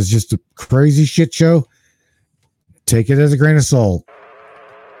Matrix. It's just a crazy shit show. Take it as a grain of salt.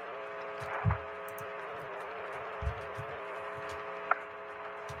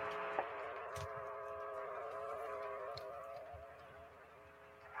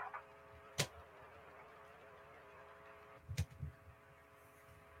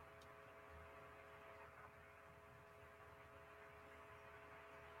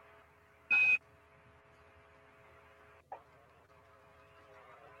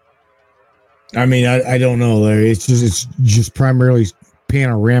 I mean, I don't know, Larry. It's just primarily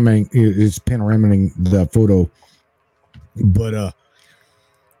panoramic. It's panoramic the photo, but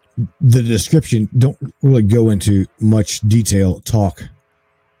the description don't really go into much detail talk.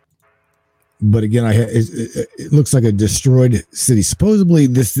 But again, it looks like a destroyed city. Supposedly,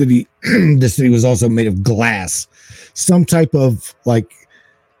 this city was also made of glass, some type of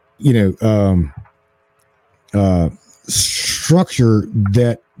structure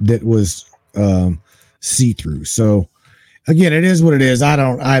that was see-through. So again, it is what it is. I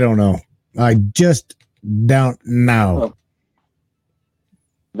don't know. I just don't know. Well,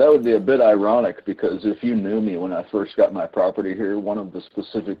 that would be a bit ironic, because if you knew me when I first got my property here, one of the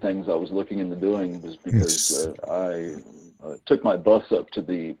specific things I was looking into doing was because I took my bus up to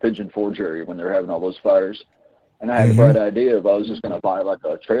the Pigeon Forge area when they were having all those fires, and I had a bright idea of I was just going to buy like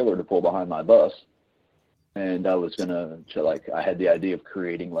a trailer to pull behind my bus And I was I had the idea of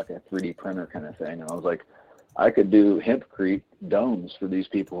creating like a 3D printer kind of thing. And I was like, I could do hempcrete domes for these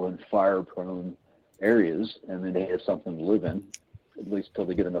people in fire-prone areas, and then they have something to live in, at least till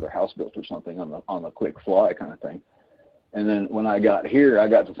they get another house built or something on the quick fly kind of thing. And then when I got here, I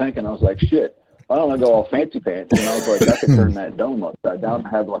got to thinking, I was like, shit, I don't want to go all fancy pants. And I was like, I could turn that dome upside down and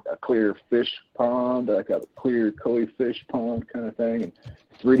have like a clear fish pond, like a clear koi fish pond kind of thing, and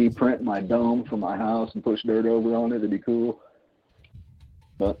 3D print my dome for my house and push dirt over on it. It'd be cool.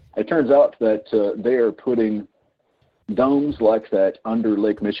 But it turns out that they are putting domes like that under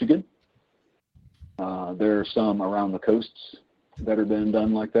Lake Michigan. There are some around the coasts that are being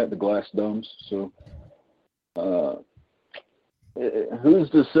done like that, the glass domes. So who's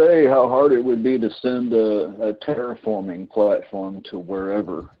to say how hard it would be to send a terraforming platform to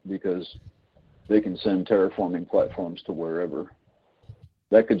wherever, because they can send terraforming platforms to wherever.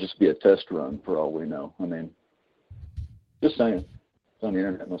 That could just be a test run for all we know. I mean, just saying. It's on the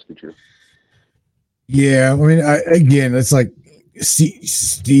internet, must be true. Yeah, I mean, again, it's like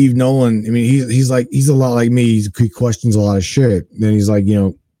Steve Nolan. I mean, he's a lot like me. He questions a lot of shit. Then he's like,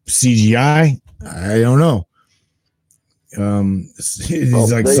 CGI. I don't know.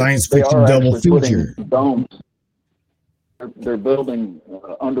 He's like science fiction double feature. Domes. They're building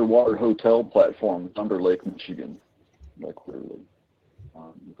underwater hotel platforms under Lake Michigan, like literally.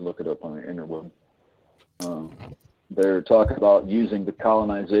 You can look it up on the interweb. They're talking about using the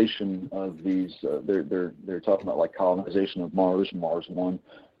colonization of these. They're talking about like colonization of Mars 1,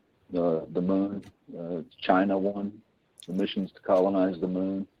 the moon, China 1, the missions to colonize the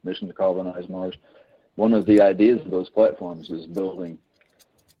moon, mission to colonize Mars. One of the ideas of those platforms is building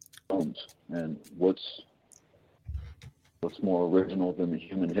domes. And what's more original than the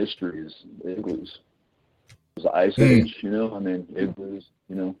human history is igloos. It was the Ice Age, I mean, igloos,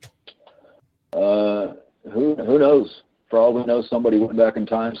 Who knows? For all we know, somebody went back in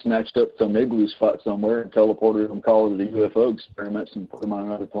time, snatched up some igloo spot somewhere, and teleported them, called it a UFO experiment, and put them on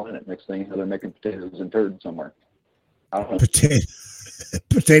another planet. Next thing you know, they're making potatoes and turds somewhere. I don't know.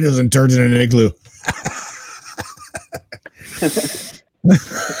 Potatoes and turds in an igloo.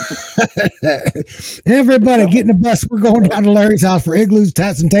 Everybody, get in the bus. We're going down to Larry's house for igloos,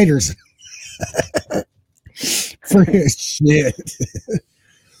 tats, and taters. For shit.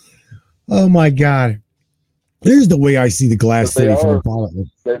 Oh my God. Here's the way I see the glass city from a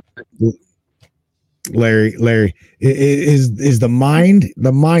politics. Larry, is the mind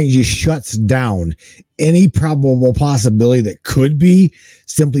just shuts down any probable possibility that could be,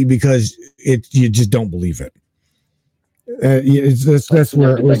 simply because you just don't believe it. That's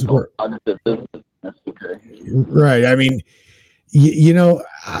where that's okay. Right. I mean,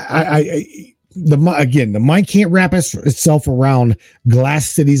 the mind can't wrap itself around glass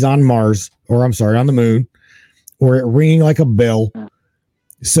cities on Mars, or I'm sorry, on the moon, or it ringing like a bell.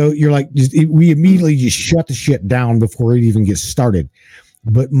 So you're like, we immediately just shut the shit down before it even gets started.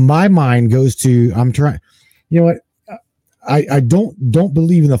 But my mind goes to, I'm trying, what? I don't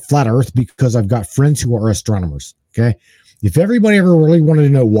believe in the flat earth because I've got friends who are astronomers. Okay. If everybody ever really wanted to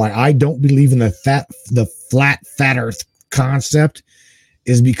know why I don't believe in the flat earth concept,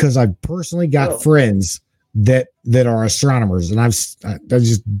 is because I've personally got friends that are astronomers, and I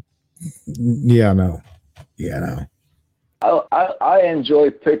enjoy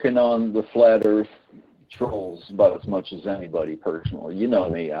picking on the flat earth trolls about as much as anybody personally. You know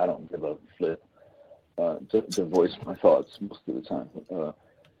me, I don't give a flip to voice my thoughts most of the time.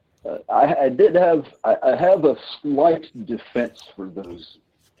 I have a slight defense for those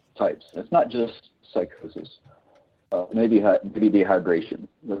types. It's not just psychosis. Maybe dehydration.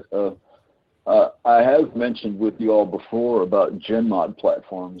 I have mentioned with you all before about GenMod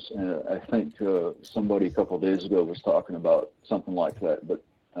platforms, and I think somebody a couple of days ago was talking about something like that. But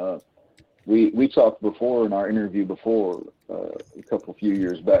we talked before in our interview before, a few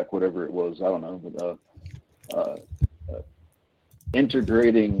years back, whatever it was, I don't know, but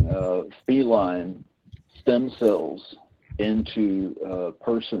integrating feline stem cells into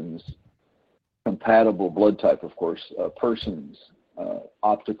persons' compatible blood type, of course, persons'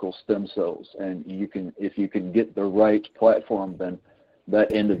 optical stem cells, and if you can get the right platform, then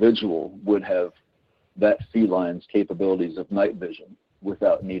that individual would have that feline's capabilities of night vision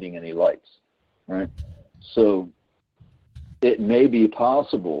without needing any lights, right? So it may be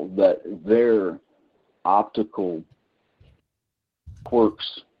possible that their optical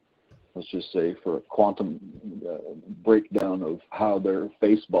quirks, let's just say for a quantum breakdown of how their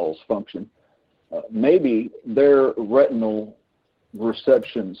face balls function, maybe their retinal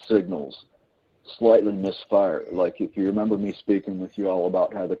reception signals slightly misfire. Like if you remember me speaking with you all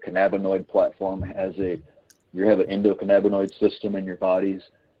about how the cannabinoid platform has a You have an endocannabinoid system in your bodies,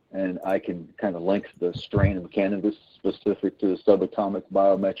 and I can kind of link the strain of cannabis specific to the subatomic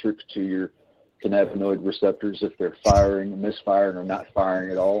biometrics to your cannabinoid receptors if they're firing, misfiring, or not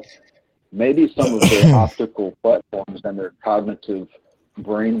firing at all. Maybe some of their optical platforms and their cognitive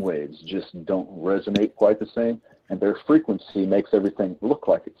brain waves just don't resonate quite the same, and their frequency makes everything look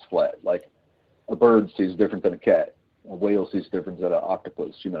like it's flat. Like a bird sees different than a cat. A whale sees different than an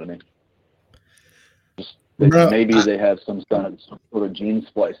octopus. You know what I mean? Just, maybe they have some sort of gene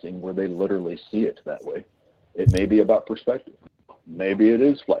splicing where they literally see it that way. It may be about perspective. Maybe it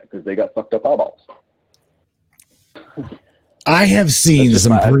is flat because they got fucked up eyeballs. I have seen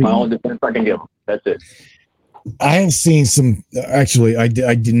some. My only defense I can give them. That's it. I have seen some. Actually, I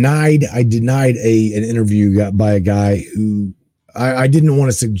denied an interview got by a guy who I didn't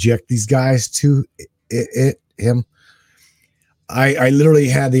want to subject these guys to him. I literally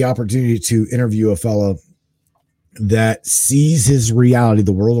had the opportunity to interview a fellow that sees his reality,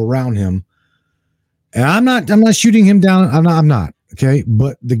 the world around him. And I'm not shooting him down. I'm not. Okay.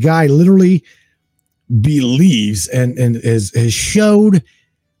 But the guy literally believes and has showed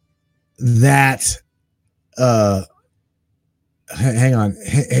that, hang on,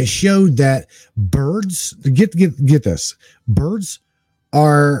 has showed that birds, get this, birds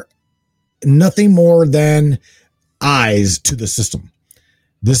are nothing more than eyes to the system.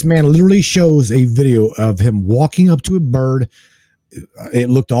 This man literally shows a video of him walking up to a bird. It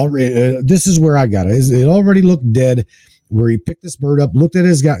looked already, this is where I got it. It already looked dead, where he picked this bird up, looked at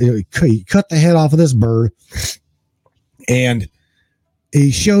his guy, he cut the head off of this bird, and he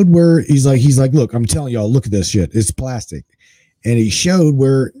showed where he's like, look, I'm telling y'all, look at this shit. It's plastic. And he showed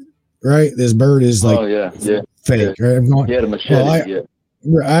where, right, this bird is like fake. Yeah. Right? I'm going, he had a machete.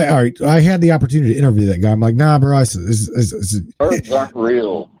 All right. I had the opportunity to interview that guy. I'm like, nah, bro. Birds aren't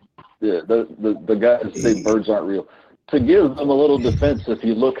real. Yeah, the guys say birds aren't real. To give them a little defense, if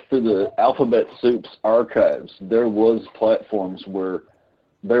you look through the Alphabet Soup's archives, there was platforms where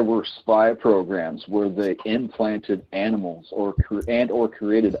there were spy programs where they implanted animals or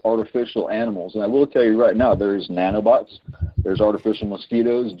created artificial animals. And I will tell you right now, there's nanobots, there's artificial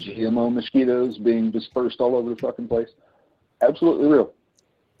mosquitoes, GMO mosquitoes being dispersed all over the fucking place. Absolutely real.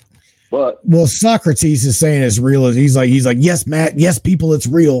 But well, Socrates is saying it's real. He's like, yes, Matt, yes, people, it's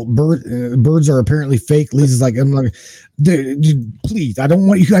real. Birds are apparently fake. Lisa's like, I'm like, dude, please, I don't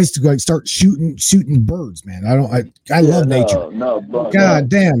want you guys to start shooting birds, man. I love nature. No, God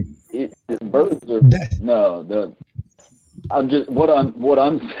damn. Birds are I'm just what I'm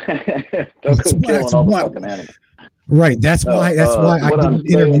don't go killing all the fucking animals. Right. That's why I didn't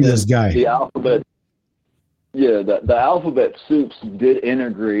interview this guy. The alphabet. Yeah, the Alphabet Soups did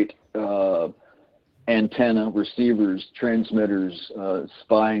integrate antenna, receivers, transmitters,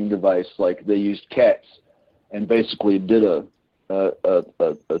 spying device. Like they used cats and basically did a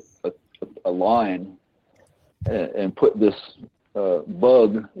line and put this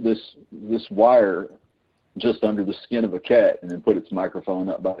bug, this wire just under the skin of a cat, and then put its microphone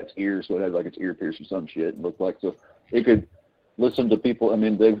up by its ear, so it had like its ear pierced or some shit. It looked like, so it could listen to people. I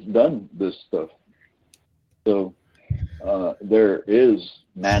mean, they've done this stuff. So there is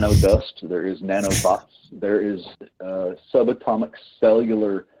nano dust, there is nanobots, there is subatomic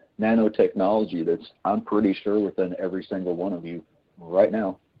cellular nanotechnology that's, I'm pretty sure, within every single one of you right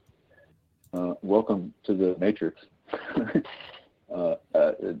now. Welcome to the Matrix.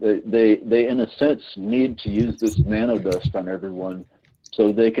 They in a sense need to use this nanodust on everyone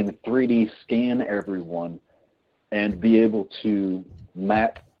so they can 3D scan everyone and be able to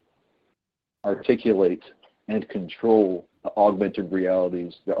map, articulate, and control the augmented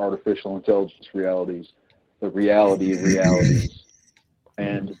realities, the artificial intelligence realities, the reality of realities,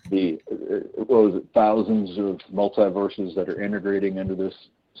 and the thousands of multiverses that are integrating into this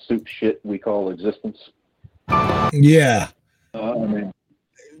soup shit we call existence. Yeah.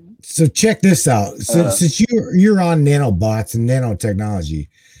 So check this out. Since you're on nanobots and nanotechnology,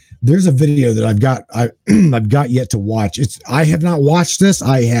 there's a video that I've got yet to watch. I have not watched this.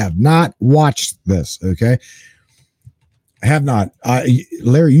 Okay. I have not.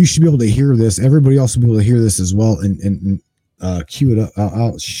 Larry, you should be able to hear this. Everybody else will be able to hear this as well and cue it up.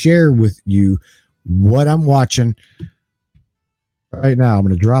 I'll share with you what I'm watching right now. I'm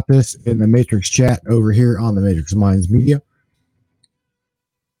going to drop this in the Matrix chat over here on the Matrix Minds Media.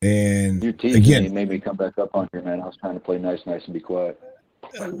 And again, you made me come back up on here, man. I was trying to play nice and be quiet.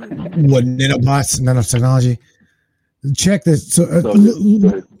 What, nanobots, nanotechnology? Check this. So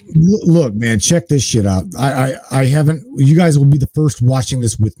look, man, check this shit out. I haven't. You guys will be the first watching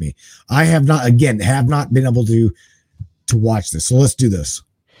this with me. I have not been able to watch this. So let's do this.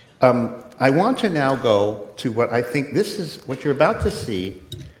 I want to now go to what I think this is what you're about to see.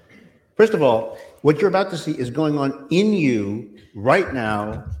 First of all, what you're about to see is going on in you right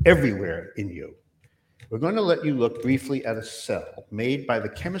now, everywhere in you. We're going to let you look briefly at a cell made by the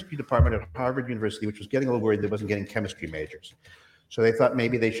chemistry department at Harvard University, which was getting a little worried they wasn't getting chemistry majors. So they thought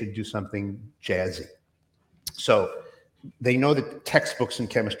maybe they should do something jazzy. So they know that textbooks in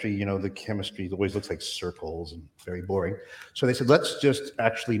chemistry, the chemistry always looks like circles and very boring. So they said, let's just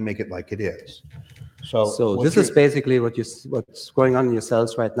actually make it like it is. So this is basically what's going on in your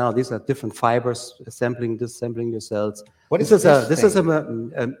cells right now. These are different fibers assembling, disassembling your cells. This is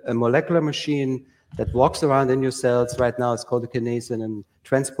a molecular machine that walks around in your cells right now. It's called a kinesin and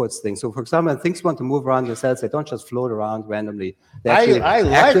transports things. So for example, when things want to move around your cells, they don't just float around randomly. They actually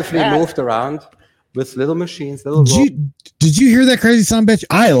actively moved around with little machines, Did you hear that crazy son bitch?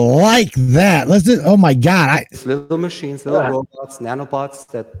 I like that. Let's do. Oh my god! Little machines, little robots, nanobots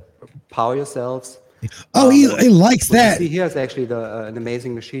that power your cells. Oh, he likes what that. You see here is actually an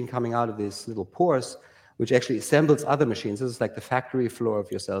amazing machine coming out of these little pores, which actually assembles other machines. This is like the factory floor of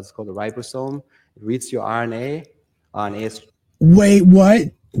your cells. It's called a ribosome. It reads your RNA. RNA is. Wait,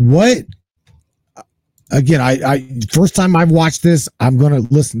 what? What? Again, I first time I've watched this, I'm gonna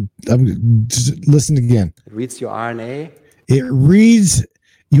listen. Listen again. It reads your RNA. It reads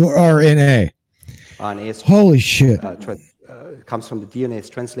your RNA. RNA is holy shit. It comes from the DNA. It's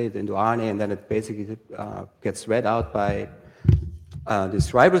translated into RNA, and then it basically gets read out by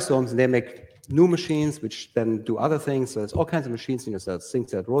these ribosomes, and they make new machines, which then do other things. So there's all kinds of machines in your cells,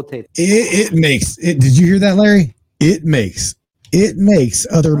 things that rotate. It makes it. Did you hear that, Larry? It makes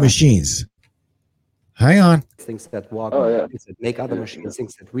other machines. Hang on. Things that walk, things that make other machines,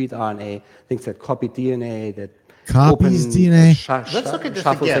 things that read RNA, things that copy DNA, that copies DNA. Let's look at this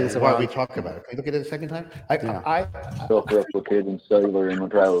again while we talk about it. Can you look at it a second time? Self-replicating cellular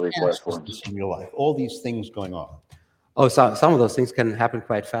immortality platforms. In your life, all these things going on. Oh, some of those things can happen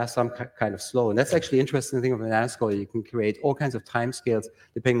quite fast, some kind of slow. And that's actually an interesting thing of a nanoscale. You can create all kinds of time scales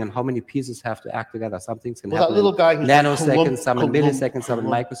depending on how many pieces have to act together. Some things can happen that little guy in nanoseconds, some in milliseconds, some in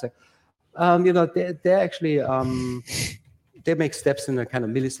microseconds. They're actually they make steps in a kind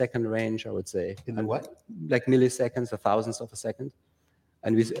of millisecond range, I would say. In the what? Like milliseconds or thousandths of a second.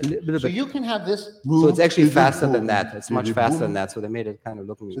 And you can have this. So it's actually faster than that. It's much faster than that. So they made it kind of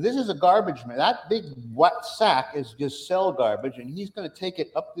looking. So this is a garbage man. That big wet sack is just cell garbage, and he's going to take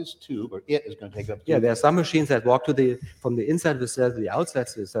it up this tube, or it is going to take it up. Yeah, there are some machines that walk from the inside of the cell to the outside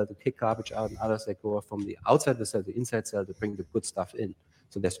of the cell to kick garbage out, and others that go from the outside of the cell to the inside cell to bring the good stuff in.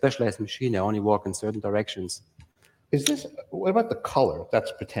 So they're specialized machines. They only walk in certain directions. What about the color? That's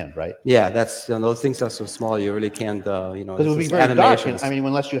pretend, right? Yeah, those things are so small you really can't, Because it would be very dark.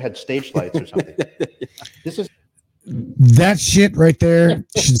 Unless you had stage lights or something. This is that shit right there.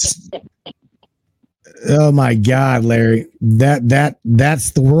 Oh my God, Larry!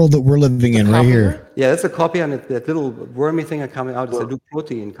 That's the world that we're living in right here. Yeah, that's a copy on it. That little wormy thing coming out. It's a new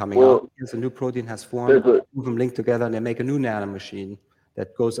protein coming out. Because a new protein has formed. Move them linked together, and they make a new nanomachine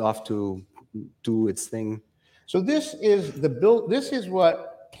that goes off to do its thing. So this is This is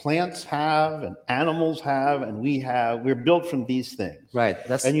what plants have and animals have, and we have. We're built from these things. Right.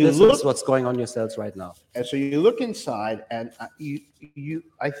 This is what's going on in your cells right now. And so you look inside, and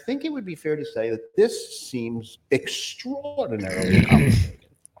I think it would be fair to say that this seems extraordinarily complicated,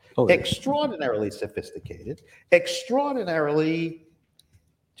 extraordinarily sophisticated, extraordinarily,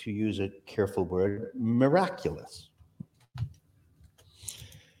 to use a careful word, miraculous.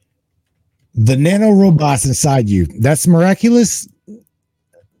 The nanorobots inside you, that's miraculous,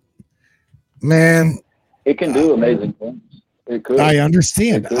 man. It can do amazing things. It could. I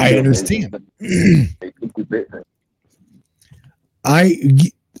understand. I understand. We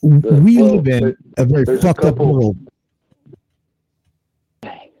live in a very fucked up world.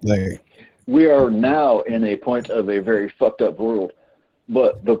 We are now in a point of a very fucked up world.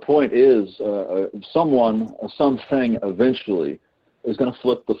 But the point is, something eventually is going to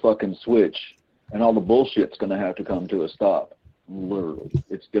flip the fucking switch, and all the bullshit's going to have to come to a stop. Literally,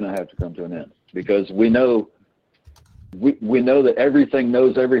 it's going to have to come to an end, because we know that everything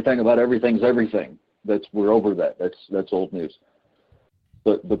knows everything about everything's everything. We're over that. That's old news.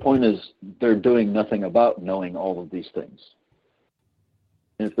 But the point is, they're doing nothing about knowing all of these things.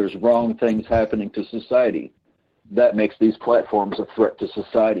 And if there's wrong things happening to society, that makes these platforms a threat to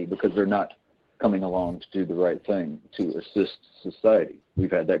society, because they're not coming along to do the right thing to assist society.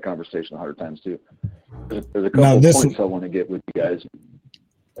 We've had that conversation 100 times too. There's a couple of points I want to get with you guys.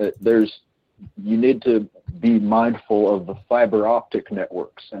 You need to be mindful of the fiber optic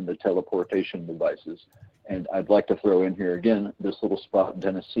networks and the teleportation devices And I'd like to throw in here again this little spot in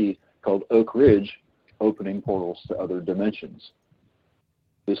Tennessee called Oak Ridge, opening portals to other dimensions.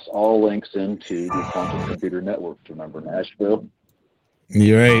 This all links into the quantum computer network. Remember Nashville?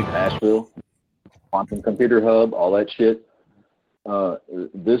 You're right. Nashville, quantum computer hub, all that shit.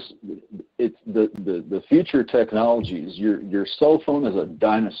 It's the future technologies. Your cell phone is a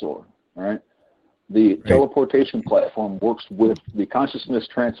dinosaur, all right? The teleportation platform works with the consciousness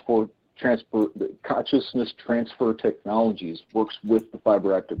transfer technologies, works with the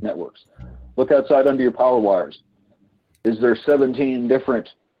fiber optic networks. Look outside under your power wires. Is there 17 different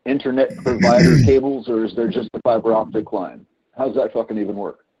internet provider cables, or is there just a fiber optic line? How's that fucking even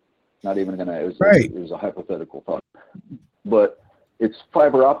work? Not even gonna. It was a hypothetical thought, but it's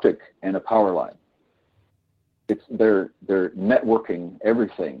fiber optic and a power line. They're networking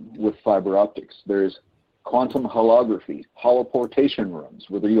everything with fiber optics. There's quantum holography, holoportation rooms,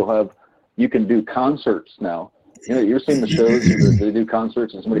 where you can do concerts now. You know, you've seen the shows where they do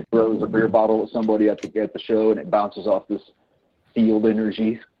concerts and somebody throws a beer bottle at somebody at the show and it bounces off this field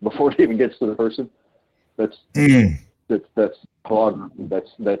energy before it even gets to the person. That's holography.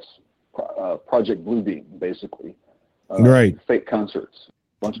 That's Project Bluebeam, basically. Fake concerts.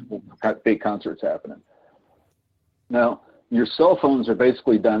 Bunch of fake concerts happening. Now, your cell phones are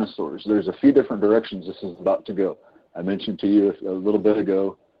basically dinosaurs. There's a few different directions this is about to go. I mentioned to you a little bit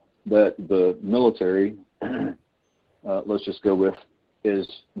ago that the military, let's just go with, is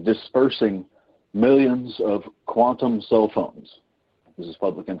dispersing millions of quantum cell phones. This is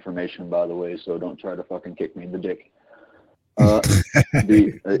public information, by the way, so don't try to fucking kick me in the dick.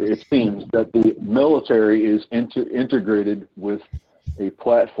 It seems that the military is integrated with a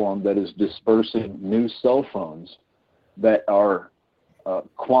platform that is dispersing new cell phones that are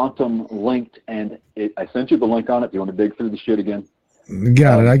quantum linked, and I sent you the link on it. Do you want to dig through the shit again?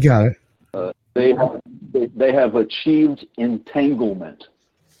 Got it. I got it. They have achieved entanglement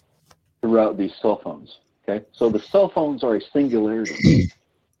throughout these cell phones. Okay, so the cell phones are a singularity.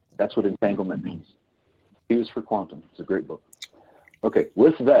 That's what entanglement means. Q is for quantum. It's a great book. Okay,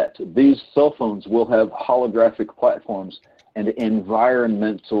 with that, these cell phones will have holographic platforms and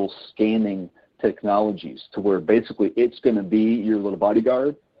environmental scanning technologies, to where basically it's going to be your little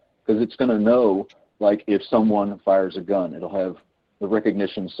bodyguard, because it's going to know, like, if someone fires a gun, it'll have the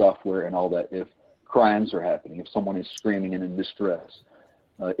recognition software and all that. If crimes are happening, if someone is screaming and in distress,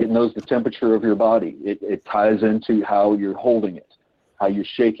 it knows the temperature of your body. It ties into how you're holding it, how you're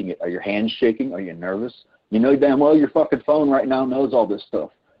shaking it. Are your hands shaking? Are you nervous? You know damn well your fucking phone right now knows all this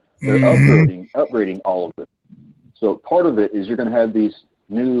stuff. They're upgrading all of it. So part of it is you're going to have these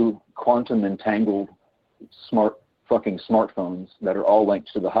new quantum entangled smartphones that are all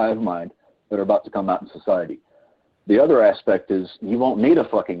linked to the hive mind that are about to come out in society. The other aspect is you won't need a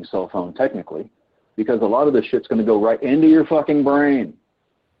fucking cell phone technically, because a lot of this shit's going to go right into your fucking brain.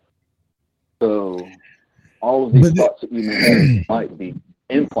 So all of these thoughts that you may have might be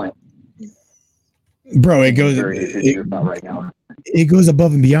implanted. Bro, it goes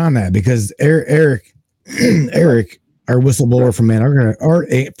above and beyond that, because Eric, our whistleblower from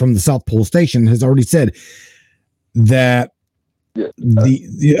from the South Pole Station, has already said that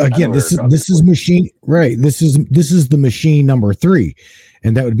this is machine, right? This is the machine number 3,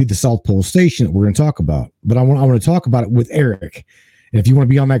 and that would be the South Pole Station that we're going to talk about. But I want to talk about it with Eric. And if you want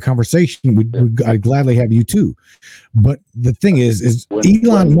to be on that conversation, I'd gladly have you too. But the thing is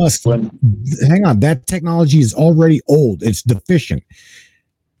Elon Musk, hang on, that technology is already old. It's deficient.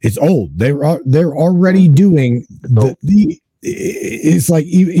 It's old. They're already doing it's like,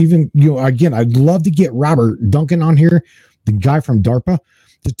 even, you know, again, I'd love to get Robert Duncan on here, the guy from DARPA,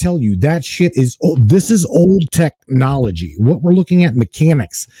 to tell you that shit is old. This is old technology. What we're looking at,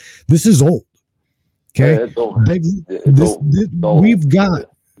 mechanics, this is old. Okay, we've got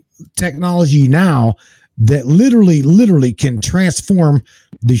technology now that literally can transform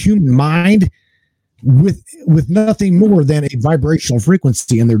the human mind with nothing more than a vibrational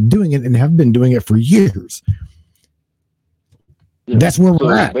frequency, and they're doing it and have been doing it for years. Yeah. That's where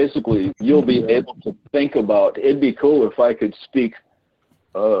we're at. Basically, you'll be able to think about, it'd be cool if I could speak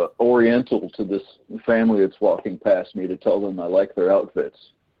Oriental to this family that's walking past me to tell them I like their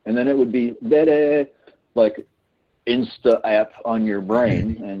outfits. And then it would be like Insta app on your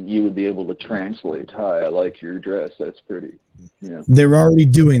brain, and you would be able to translate, "Hi, I like your dress. That's pretty." You know. They're already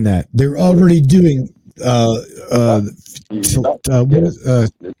doing that. They're already doing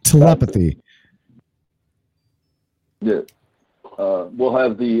telepathy. Yeah. We'll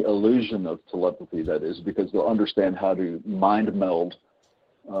have the illusion of telepathy, that is, because they'll understand how to mind meld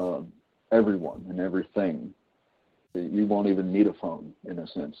everyone and everything. You won't even need a phone, in a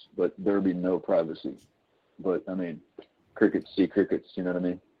sense, but there'll be no privacy. but I mean, crickets see crickets. You know what I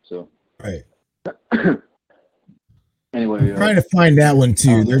mean? So right. Anyway, I'm trying to find that one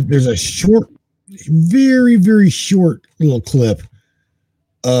too. There's a short, very, very short little clip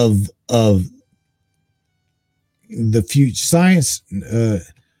of the future science,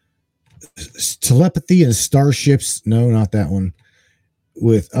 telepathy and starships. No, not that one.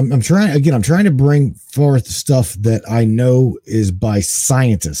 I'm trying to bring forth stuff that I know is by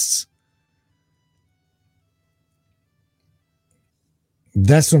scientists.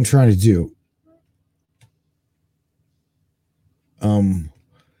 That's what I'm trying to do.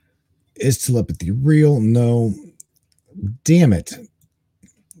 Is telepathy real? No. Damn it.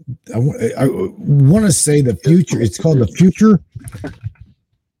 I want to say the future. It's called the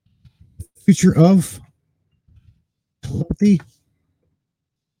future of telepathy.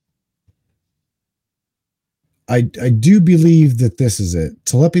 I do believe that this is it.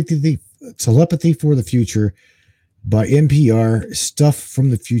 Telepathy for the Future by NPR. Stuff from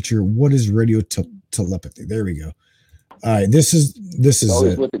the future. What is radio telepathy? There we go. All right, this is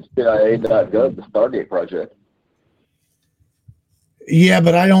always it. Look at CIA.gov, the Stargate project. Yeah,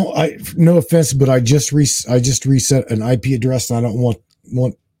 but no offense, but I just reset an IP address and I don't want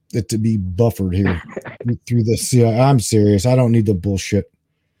it to be buffered here through this. Yeah, I'm serious. I don't need the bullshit.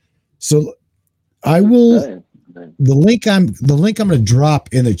 So I will the link I'm going to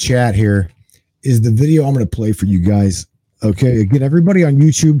drop in the chat here is the video I'm going to play for you guys. Okay, again, everybody on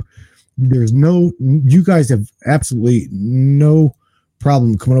YouTube, you guys have absolutely no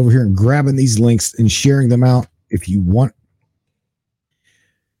problem coming over here and grabbing these links and sharing them out if you want.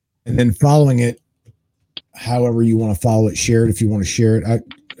 And then following it however you want to follow it, share it if you want to share it,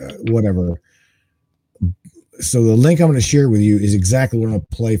 whatever. So the link I'm going to share with you is exactly what I'm going to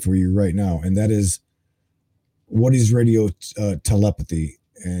play for you right now. And that is, what is radio telepathy?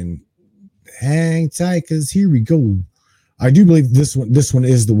 And hang tight, because here we go. I do believe this one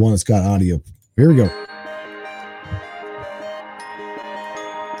is the one that's got audio. Here we go.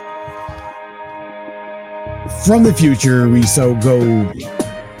 From the future, we go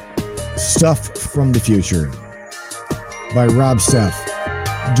Stuff from the Future by Rob Steff.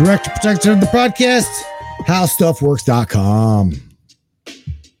 Director Protector of the podcast, howstuffworks.com.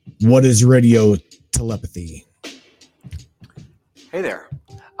 What is radio telepathy? Hey there,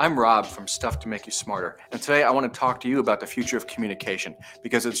 I'm Rob from Stuff to Make You Smarter, and today I want to talk to you about the future of communication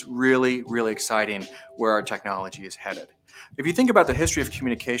because it's really, really exciting where our technology is headed. If you think about the history of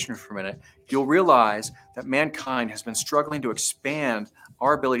communication for a minute, you'll realize that mankind has been struggling to expand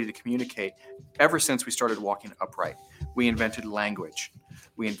our ability to communicate ever since we started walking upright. We invented language,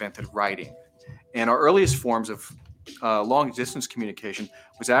 we invented writing, and our earliest forms of long-distance communication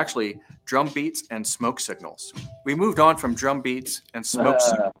was actually drum beats and smoke signals. We moved on from drum beats and smoke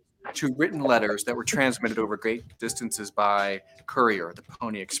signals to written letters that were transmitted over great distances by courier, the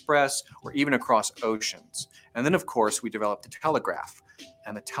Pony Express, or even across oceans. And then, of course, we developed the telegraph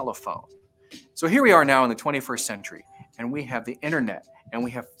and the telephone. So here we are now in the 21st century, and we have the internet, and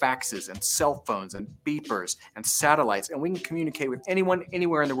we have faxes and cell phones and beepers and satellites, and we can communicate with anyone,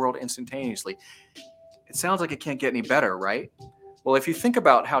 anywhere in the world instantaneously. It sounds like it can't get any better, right? Well, if you think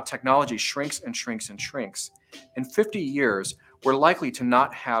about how technology shrinks and shrinks and shrinks, in 50 years, we're likely to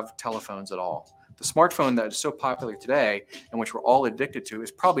not have telephones at all. The smartphone that is so popular today and which we're all addicted to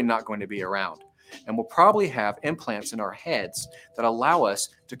is probably not going to be around. And we'll probably have implants in our heads that allow us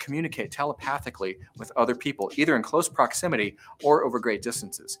to communicate telepathically with other people, either in close proximity or over great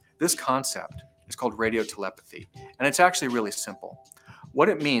distances. This concept is called radio telepathy, and it's actually really simple. What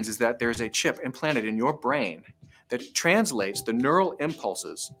it means is that there's a chip implanted in your brain that translates the neural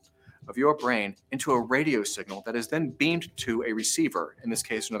impulses of your brain into a radio signal that is then beamed to a receiver, in this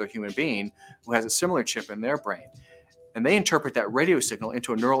case, another human being who has a similar chip in their brain. And they interpret that radio signal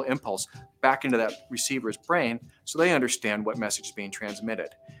into a neural impulse back into that receiver's brain so they understand what message is being transmitted.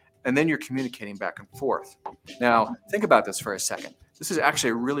 And then you're communicating back and forth. Now, think about this for a second. This is actually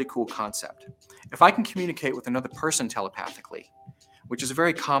a really cool concept. If I can communicate with another person telepathically, which is a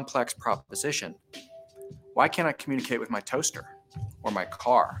very complex proposition, why can't I communicate with my toaster or my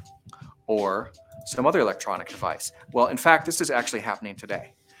car or some other electronic device? Well, in fact, this is actually happening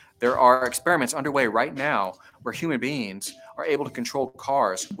today. There are experiments underway right now where human beings are able to control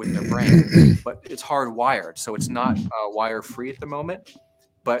cars with their brain, but it's hardwired, so it's not wire-free at the moment,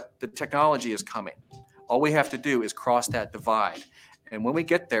 but the technology is coming. All we have to do is cross that divide. And when we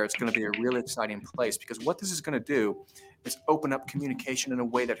get there, it's going to be a really exciting place, because what this is going to do is open up communication in a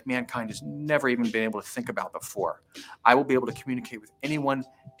way that mankind has never even been able to think about before. I will be able to communicate with anyone,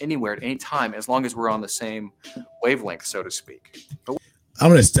 anywhere, at any time, as long as we're on the same wavelength, so to speak. I'm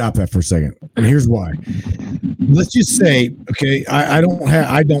going to stop that for a second. And here's why. let's just say, okay, I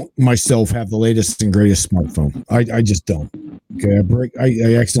don't myself have the latest and greatest smartphone. I just don't. Okay,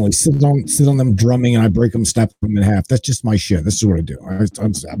 I accidentally sit on them drumming, and I break them, snap them in half. That's just my shit. This is what I do.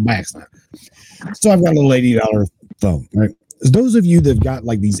 I'm by accident. So I've got a little $80 phone, right? Those of you that've got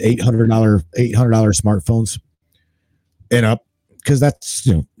like these $800 smartphones and up, because that's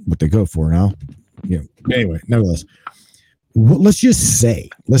what they go for now. Anyway, nevertheless, let's just say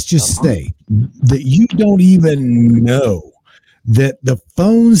that you don't even know that the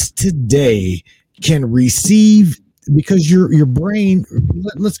phones today can receive, because your brain.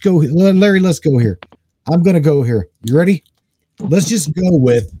 Let's go, Larry. Let's go here. I'm gonna go here. You ready? Let's just go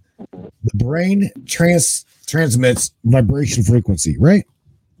with the brain transmits vibration frequency, right?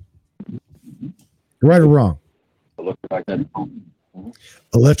 Right or wrong?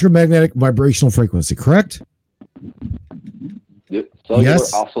 Electromagnetic vibrational frequency, correct? Yep. Cellular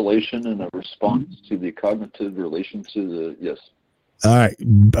Yes. oscillation and a response to the cognitive relation to the yes. All right.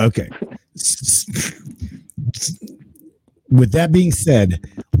 Okay. With that being said,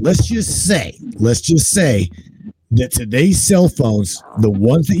 let's just say that today's cell phones, the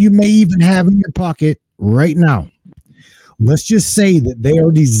ones that you may even have in your pocket right now, let's just say that they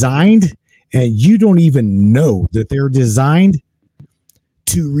are designed, and you don't even know that they're designed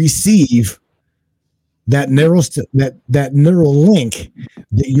to receive that neural link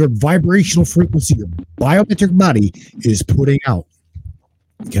that your vibrational frequency, your biometric body is putting out.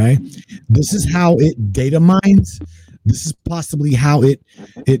 Okay, this is how it data mines. This is possibly how it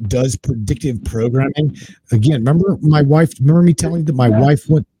does predictive programming. Again, remember me telling you that my wife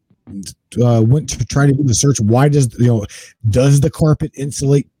went to try to do the search. Why does the carpet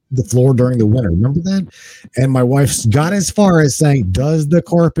insulate the floor during the winter? Remember that? And my wife got as far as saying, does the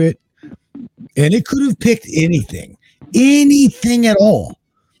carpet, and it could have picked anything at all.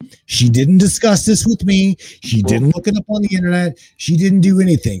 She didn't discuss this with me. She didn't look it up on the internet. She didn't do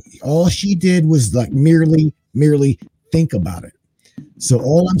anything. All she did was like merely think about it. So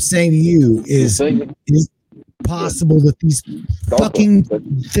all I'm saying to you is possible that these fucking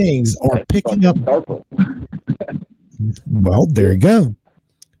things are picking up. Well, there you go.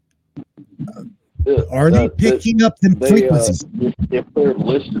 Are they picking up the frequencies?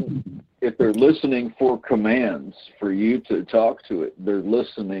 If they're listening for commands for you to talk to it, they're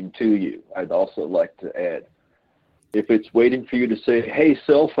listening to you. I'd also like to add, if it's waiting for you to say, hey,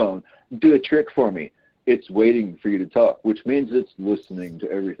 cell phone, do a trick for me, it's waiting for you to talk, which means it's listening to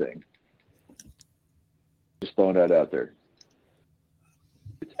everything. Just throwing that out there.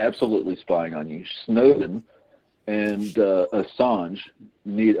 It's absolutely spying on you. Snowden and Assange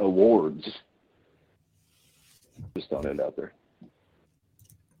need awards. Just throwing it out there.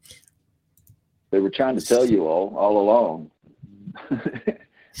 They were trying to tell you all along.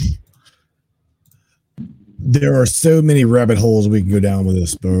 There are so many rabbit holes we can go down with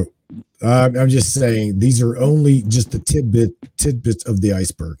this, but I'm just saying these are only just the tidbits of the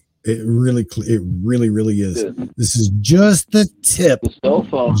iceberg. It really is. Yeah. This is just the tip. The cell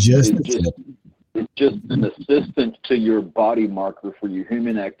phone it's just an assistant to your body marker for your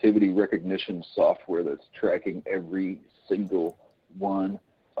human activity recognition software that's tracking every single one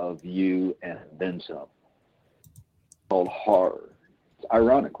of you and then some. It's called HAR.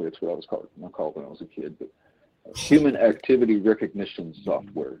 Ironically, that's what I was called when I was a kid. But human activity recognition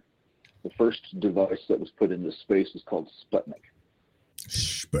software. The first device that was put into space is called Sputnik.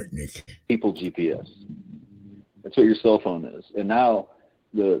 People GPS. That's what your cell phone is. And now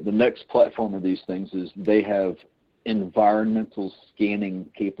the next platform of these things is they have environmental scanning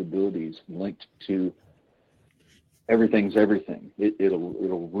capabilities linked to everything's everything.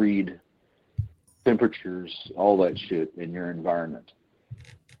 It'll read temperatures, all that shit in your environment.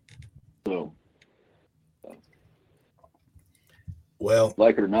 So, well,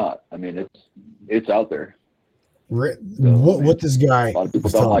 like it or not, I mean it's out there. What this guy? A lot of people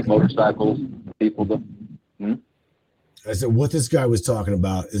don't like motorcycles. People don't. I said what this guy was talking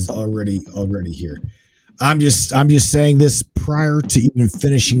about is already here. I'm just saying this prior to even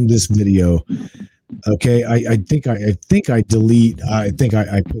finishing this video. Okay, I think I put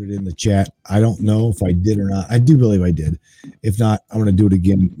it in the chat. I don't know if I did or not. I do believe I did. If not, I'm going to do it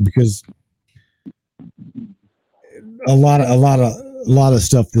again because a lot of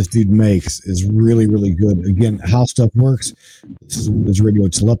stuff this dude makes is really, really good. Again, how stuff works. This is radio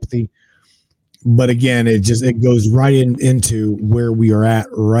telepathy. But again, it goes right into where we are at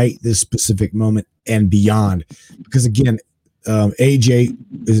right this specific moment and beyond. Because again, AJ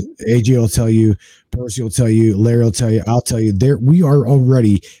will tell you, Percy will tell you, Larry will tell you, I'll tell you, we are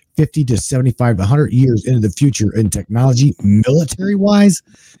already 50 to 75, 100 years into the future in technology, military wise,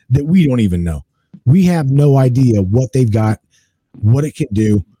 that we don't even know. We have no idea what they've got, what it can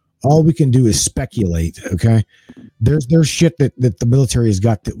do. All we can do is speculate. Okay. There's shit that the military has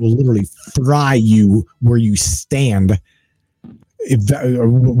got that will literally fry you where you stand.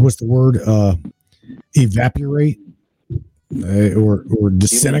 What's the word? Evaporate or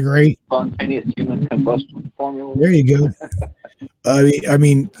disintegrate. Spontaneous human combustion formula. There you go. I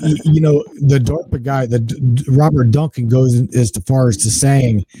mean, the DARPA guy, Robert Duncan, goes as far as to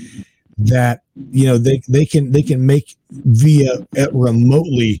saying that they can make via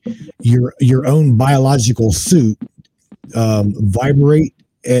remotely your own biological suit vibrate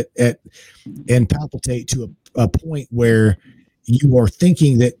and palpitate to a point where you are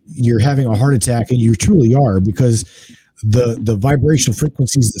thinking that you're having a heart attack, and you truly are, because the vibrational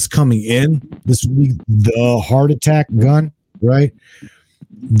frequencies that's coming in, this would be the heart attack gun, right?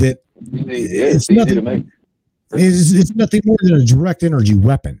 That it's nothing more than a direct energy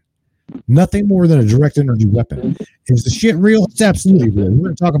weapon. Nothing more than a direct energy weapon. Is the shit real? It's absolutely real. We're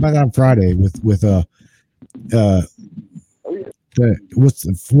going to talk about that on Friday with what's the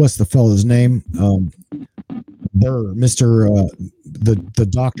fellow's name? Burr, Mr. The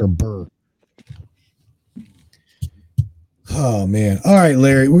Dr. Burr. Oh man! All right,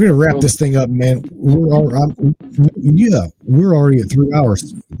 Larry, we're gonna wrap this thing up, man. We're already at 3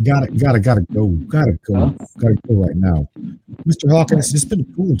 hours. Gotta go right now, Mr. Hawkins. It's been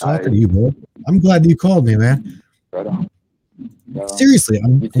cool talking to you, bro. I'm glad that you called me, man. Right on. Seriously,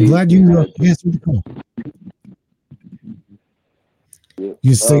 I'm glad you answered the call. Yeah.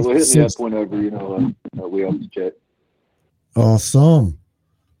 You say we'll hit me up whenever we have to chat. Awesome.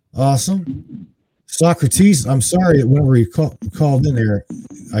 Socrates, I'm sorry that whenever you called in there,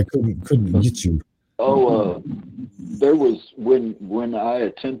 I couldn't get you. There was when I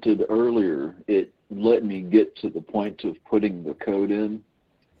attempted earlier, it let me get to the point of putting the code in,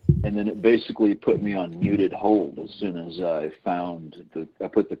 and then it basically put me on muted hold as soon as I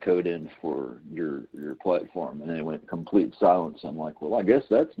put the code in for your platform, and then it went complete silence. I'm like, well, I guess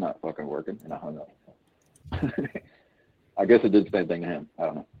that's not fucking working, and I hung up. I guess it did the same thing to him. I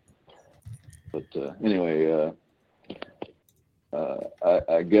don't know. But anyway,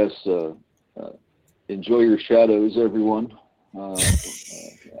 I guess enjoy your shadows, everyone. All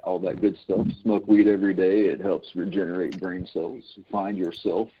that good stuff. Smoke weed every day. It helps regenerate brain cells. Find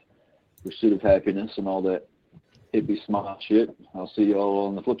yourself. Pursuit of happiness and all that hippie smile shit. I'll see you all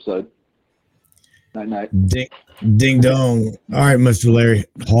on the flip side. Night. Ding dong. All right, Mr. Larry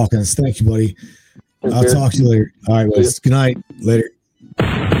Hawkins. Thank you, buddy. I'll talk to you later. All right, Wes. Good night. Later.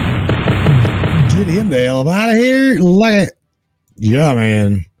 Get him the hell out of here. Yeah,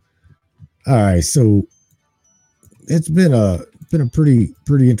 man. All right, so it's been a pretty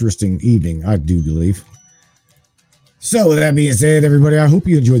interesting evening, I do believe. So with that being said, everybody, I hope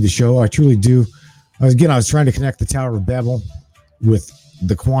you enjoyed the show. I truly do. I was trying to connect the Tower of Babel with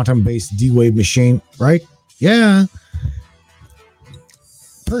the quantum-based D-Wave machine, right? Yeah.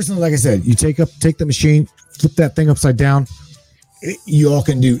 Personally, like I said, you take the machine, flip that thing upside down. You all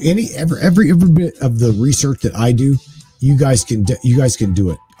can do every bit of the research that I do. You guys can do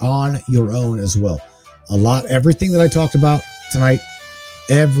it on your own as well. Everything that I talked about tonight,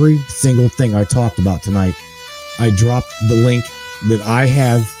 every single thing I talked about tonight, I dropped the link that I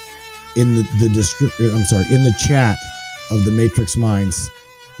have in the description. I'm sorry, in the chat of the Matrix Minds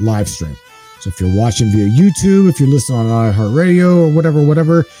live stream. So if you're watching via YouTube, if you're listening on iHeartRadio or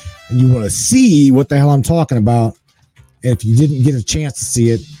whatever, and you want to see what the hell I'm talking about, and if you didn't get a chance to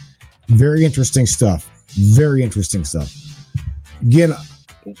see it, very interesting stuff. Very interesting stuff. Again,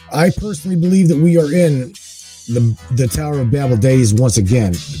 I personally believe that we are in the Tower of Babel days once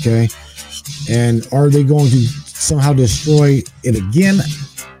again. Okay, and are they going to somehow destroy it again?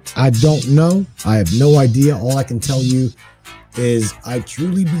 I don't know. I have no idea. All I can tell you is I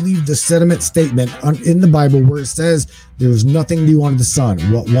truly believe the sentiment statement in the Bible where it says there is nothing new under the sun.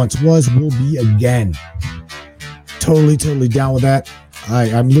 What once was will be again. Totally down with that.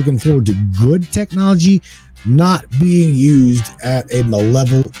 I'm looking forward to good technology not being used at a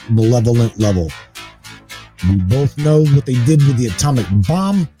malevolent level. We both know what they did with the atomic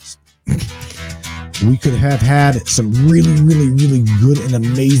bomb. We could have had some really good and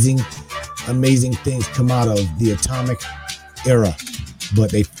amazing things come out of the atomic era,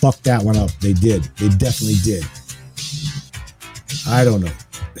 but they fucked that one up. They did. They definitely did. I don't know.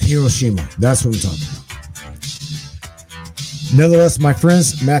 Hiroshima. That's what I'm talking about. Nevertheless, my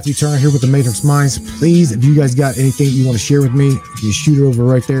friends, Matthew Turner here with the Matrix Minds. Please, if you guys got anything you want to share with me, you shoot it over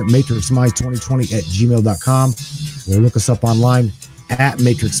right there, matrixminds2020@gmail.com, or look us up online at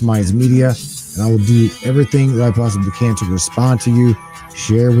Matrix Minds Media. and I will do everything that I possibly can to respond to you,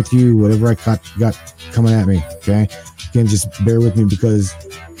 share with you whatever I got coming at me. Okay, again, just bear with me because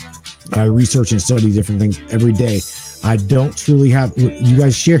I research and study different things every day. I don't truly have you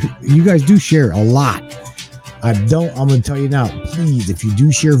guys share. You guys do share a lot. I'm going to tell you now, please, if you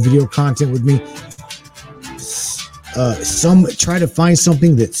do share video content with me, try to find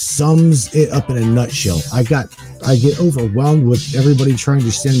something that sums it up in a nutshell. I get overwhelmed with everybody trying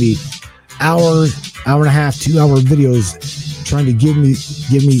to send me hour and a half, 2 hour videos trying to give me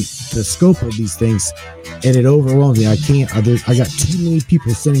the scope of these things, and it overwhelms me. I can't. I got too many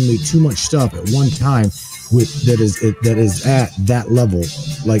people sending me too much stuff at one time that is at that level.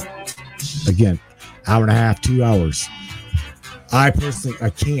 Like, again, hour and a half, 2 hours. I personally, I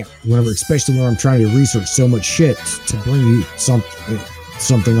can't, especially when I'm trying to research so much shit to bring you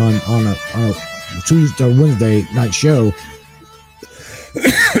something on a Tuesday or Wednesday night show,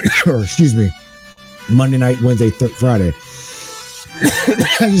 or excuse me, Monday night, Wednesday, Friday.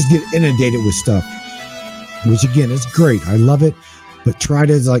 I just get inundated with stuff, which again is great. I love it, but try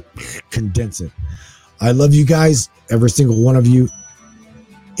to condense it. I love you guys, every single one of you.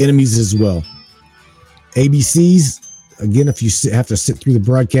 Enemies as well. ABCs. Again, if you have to sit through the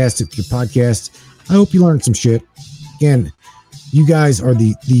broadcast, sit through the podcast, I hope you learned some shit. Again, you guys are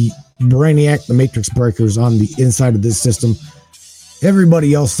the brainiac, the matrix breakers on the inside of this system.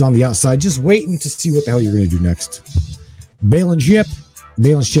 Everybody else is on the outside, just waiting to see what the hell you're going to do next. Bail and ship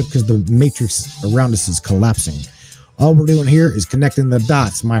because the matrix around us is collapsing. All we're doing here is connecting the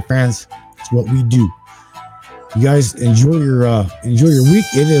dots, my friends. It's what we do. You guys enjoy your week.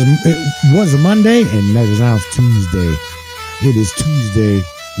 It was a Monday, and that is now Tuesday. It is Tuesday,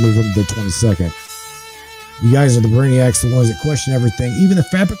 November the 22nd. You guys are the brainiacs, the ones that question everything, even the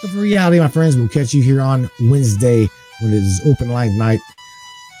fabric of reality, my friends. We'll catch you here on Wednesday when it is open line night.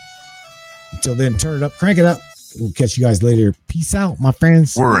 Until then, turn it up, crank it up. We'll catch you guys later. Peace out, my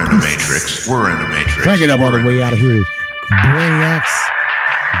friends. We're in the Matrix. We're in the Matrix. Crank it up all the way out of here. Brainiacs.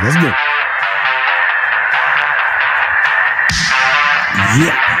 Let's go.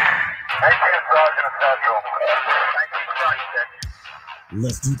 Yeah.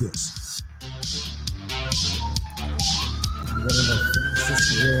 Let's do this. One of the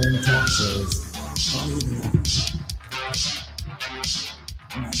fastest growing talk shows on the internet.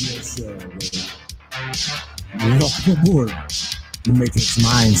 Welcome aboard the Matrix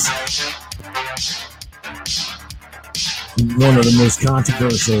Minds. One of the most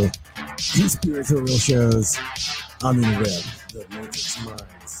controversial conspiratorial shows on the web, the Matrix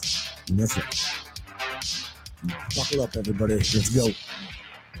Minds. And that's right. Buckle up, everybody. Let's go.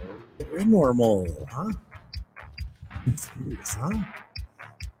 Paranormal, huh? Conspiracy, huh?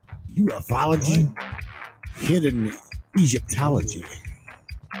 Ufology, hidden Egyptology,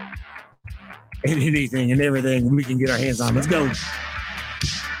 and anything and everything we can get our hands on. Let's go.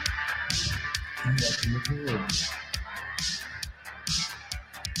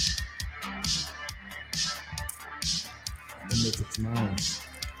 The Matrix Minds.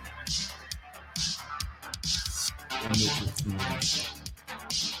 The Matrix Minds.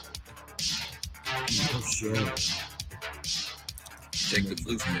 Oh shit. Take the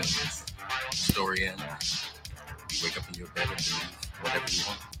blue pills. Story ends. You wake up in your bed and believe whatever you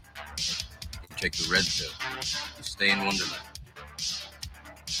want. You take the red pill. You stay in Wonderland.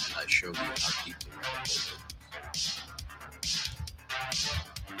 And I show you how deep the rabbit hole is.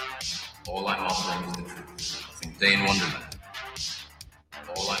 All I'm offering is the truth. Stay in Wonderland.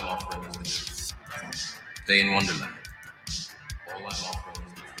 All I'm offering is the truth. Stay in Wonderland. All I'm offering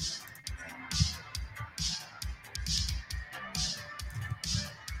is the truth.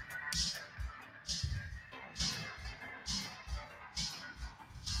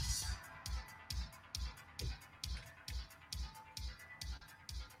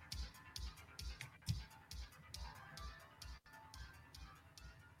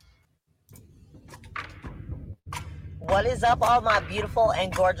 What is up, all my beautiful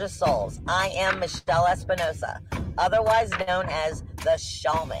and gorgeous souls? I am Michelle Espinosa, otherwise known as the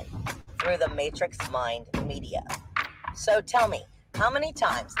Shaman, through the Matrix Mind Media. So tell me, how many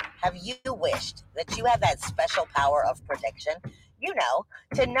times have you wished that you had that special power of prediction? You know,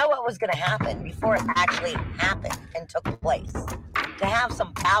 to know what was going to happen before it actually happened and took place. To have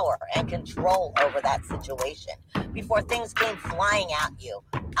some power and control over that situation before things came flying at you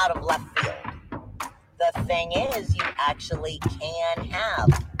out of left field. The thing is, you actually can have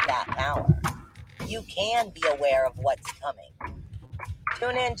that power. You can be aware of what's coming.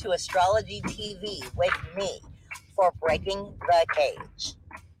 Tune in to Astrology TV with me for Breaking the Cage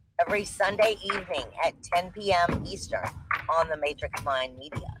every Sunday evening at 10 p.m. Eastern on the Matrix Mind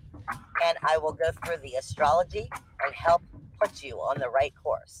Media. and I will go through the astrology and help put you on the right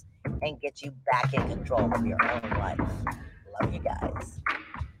course and get you back in control of your own life. Love you guys.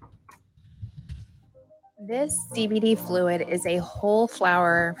 This CBD fluid is a whole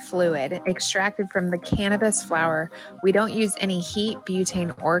flower fluid extracted from the cannabis flower. We don't use any heat,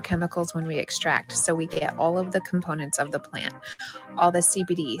 butane, or chemicals when we extract, so we get all of the components of the plant. All the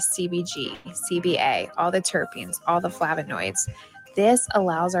CBD, CBG, CBA, all the terpenes, all the flavonoids. This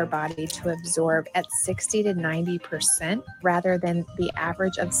allows our body to absorb at 60 to 90% rather than the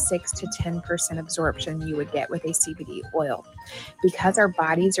average of 6 to 10% absorption you would get with a CBD oil. Because our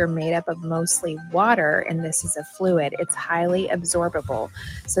bodies are made up of mostly water and this is a fluid, it's highly absorbable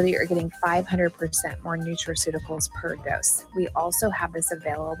so that you're getting 500% more nutraceuticals per dose. We also have this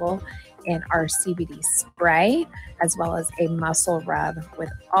available in our CBD spray as well as a muscle rub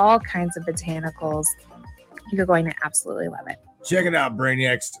with all kinds of botanicals. You're going to absolutely love it. Check it out,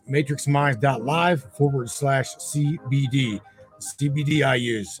 Brainiacs. MatrixMinds.live/CBD. CBD I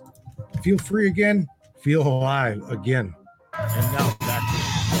use. Feel free again. Feel alive again. And now back to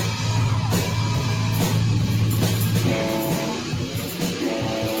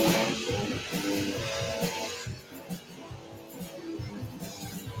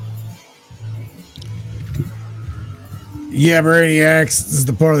Yeah, Brainiacs. This is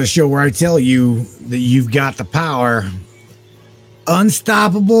the part of the show where I tell you that you've got the power.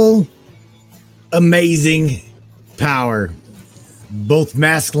 Unstoppable, amazing power, both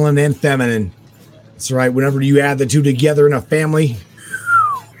masculine and feminine. That's right. Whenever you add the two together in a family,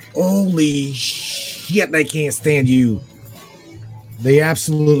 holy shit, they can't stand you. They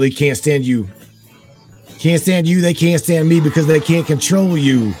absolutely can't stand you. Can't stand you. They can't stand me because they can't control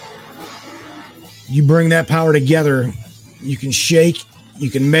you. You bring that power together. You can shake, you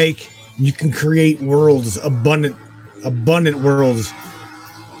can make, you can create worlds, abundant worlds.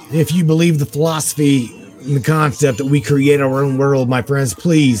 If you believe the philosophy and the concept that we create our own world, my friends,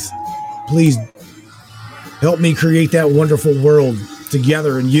 please help me create that wonderful world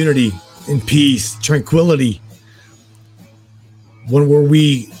together in unity, in peace, tranquility. One where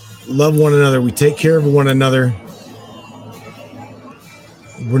we love one another, we take care of one another.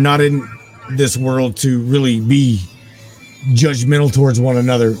 We're not in this world to really be judgmental towards one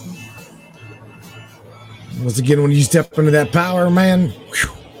another. Once again, when you step into that power, man,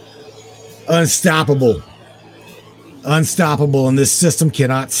 whew, unstoppable, and this system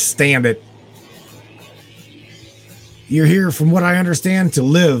cannot stand it. You're here, from what I understand, to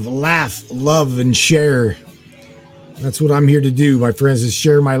live, laugh, love, and share. That's what I'm here to do, my friends, is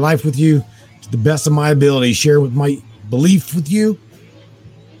share my life with you to the best of my ability, share with my belief with you,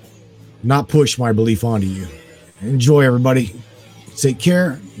 not push my belief onto you. Enjoy, everybody. Take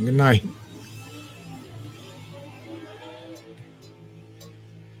care. Good night.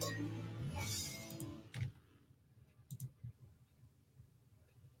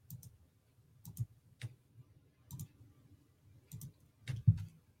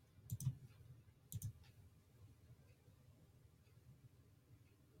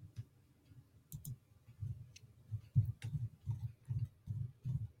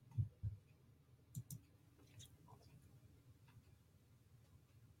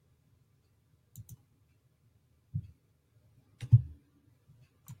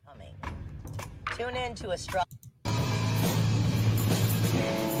 Tune in to astrology.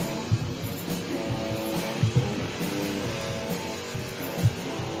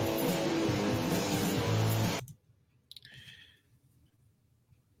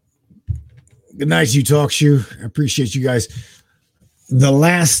 Good night, you talk shoe. I appreciate you guys. The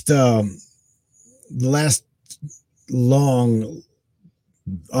last long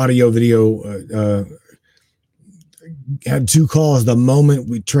audio video had 2 calls. The moment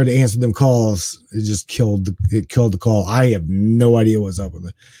we tried to answer them calls, it just killed the call. I have no idea what's up with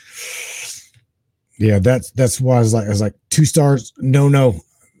it. Yeah, that's why I was like 2 stars. No.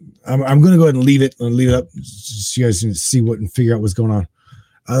 I'm gonna go ahead and leave it up so you guys can see what and figure out what's going on.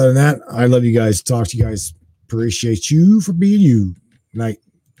 Other than that, I love you guys. Talk to you guys. Appreciate you for being you. Night.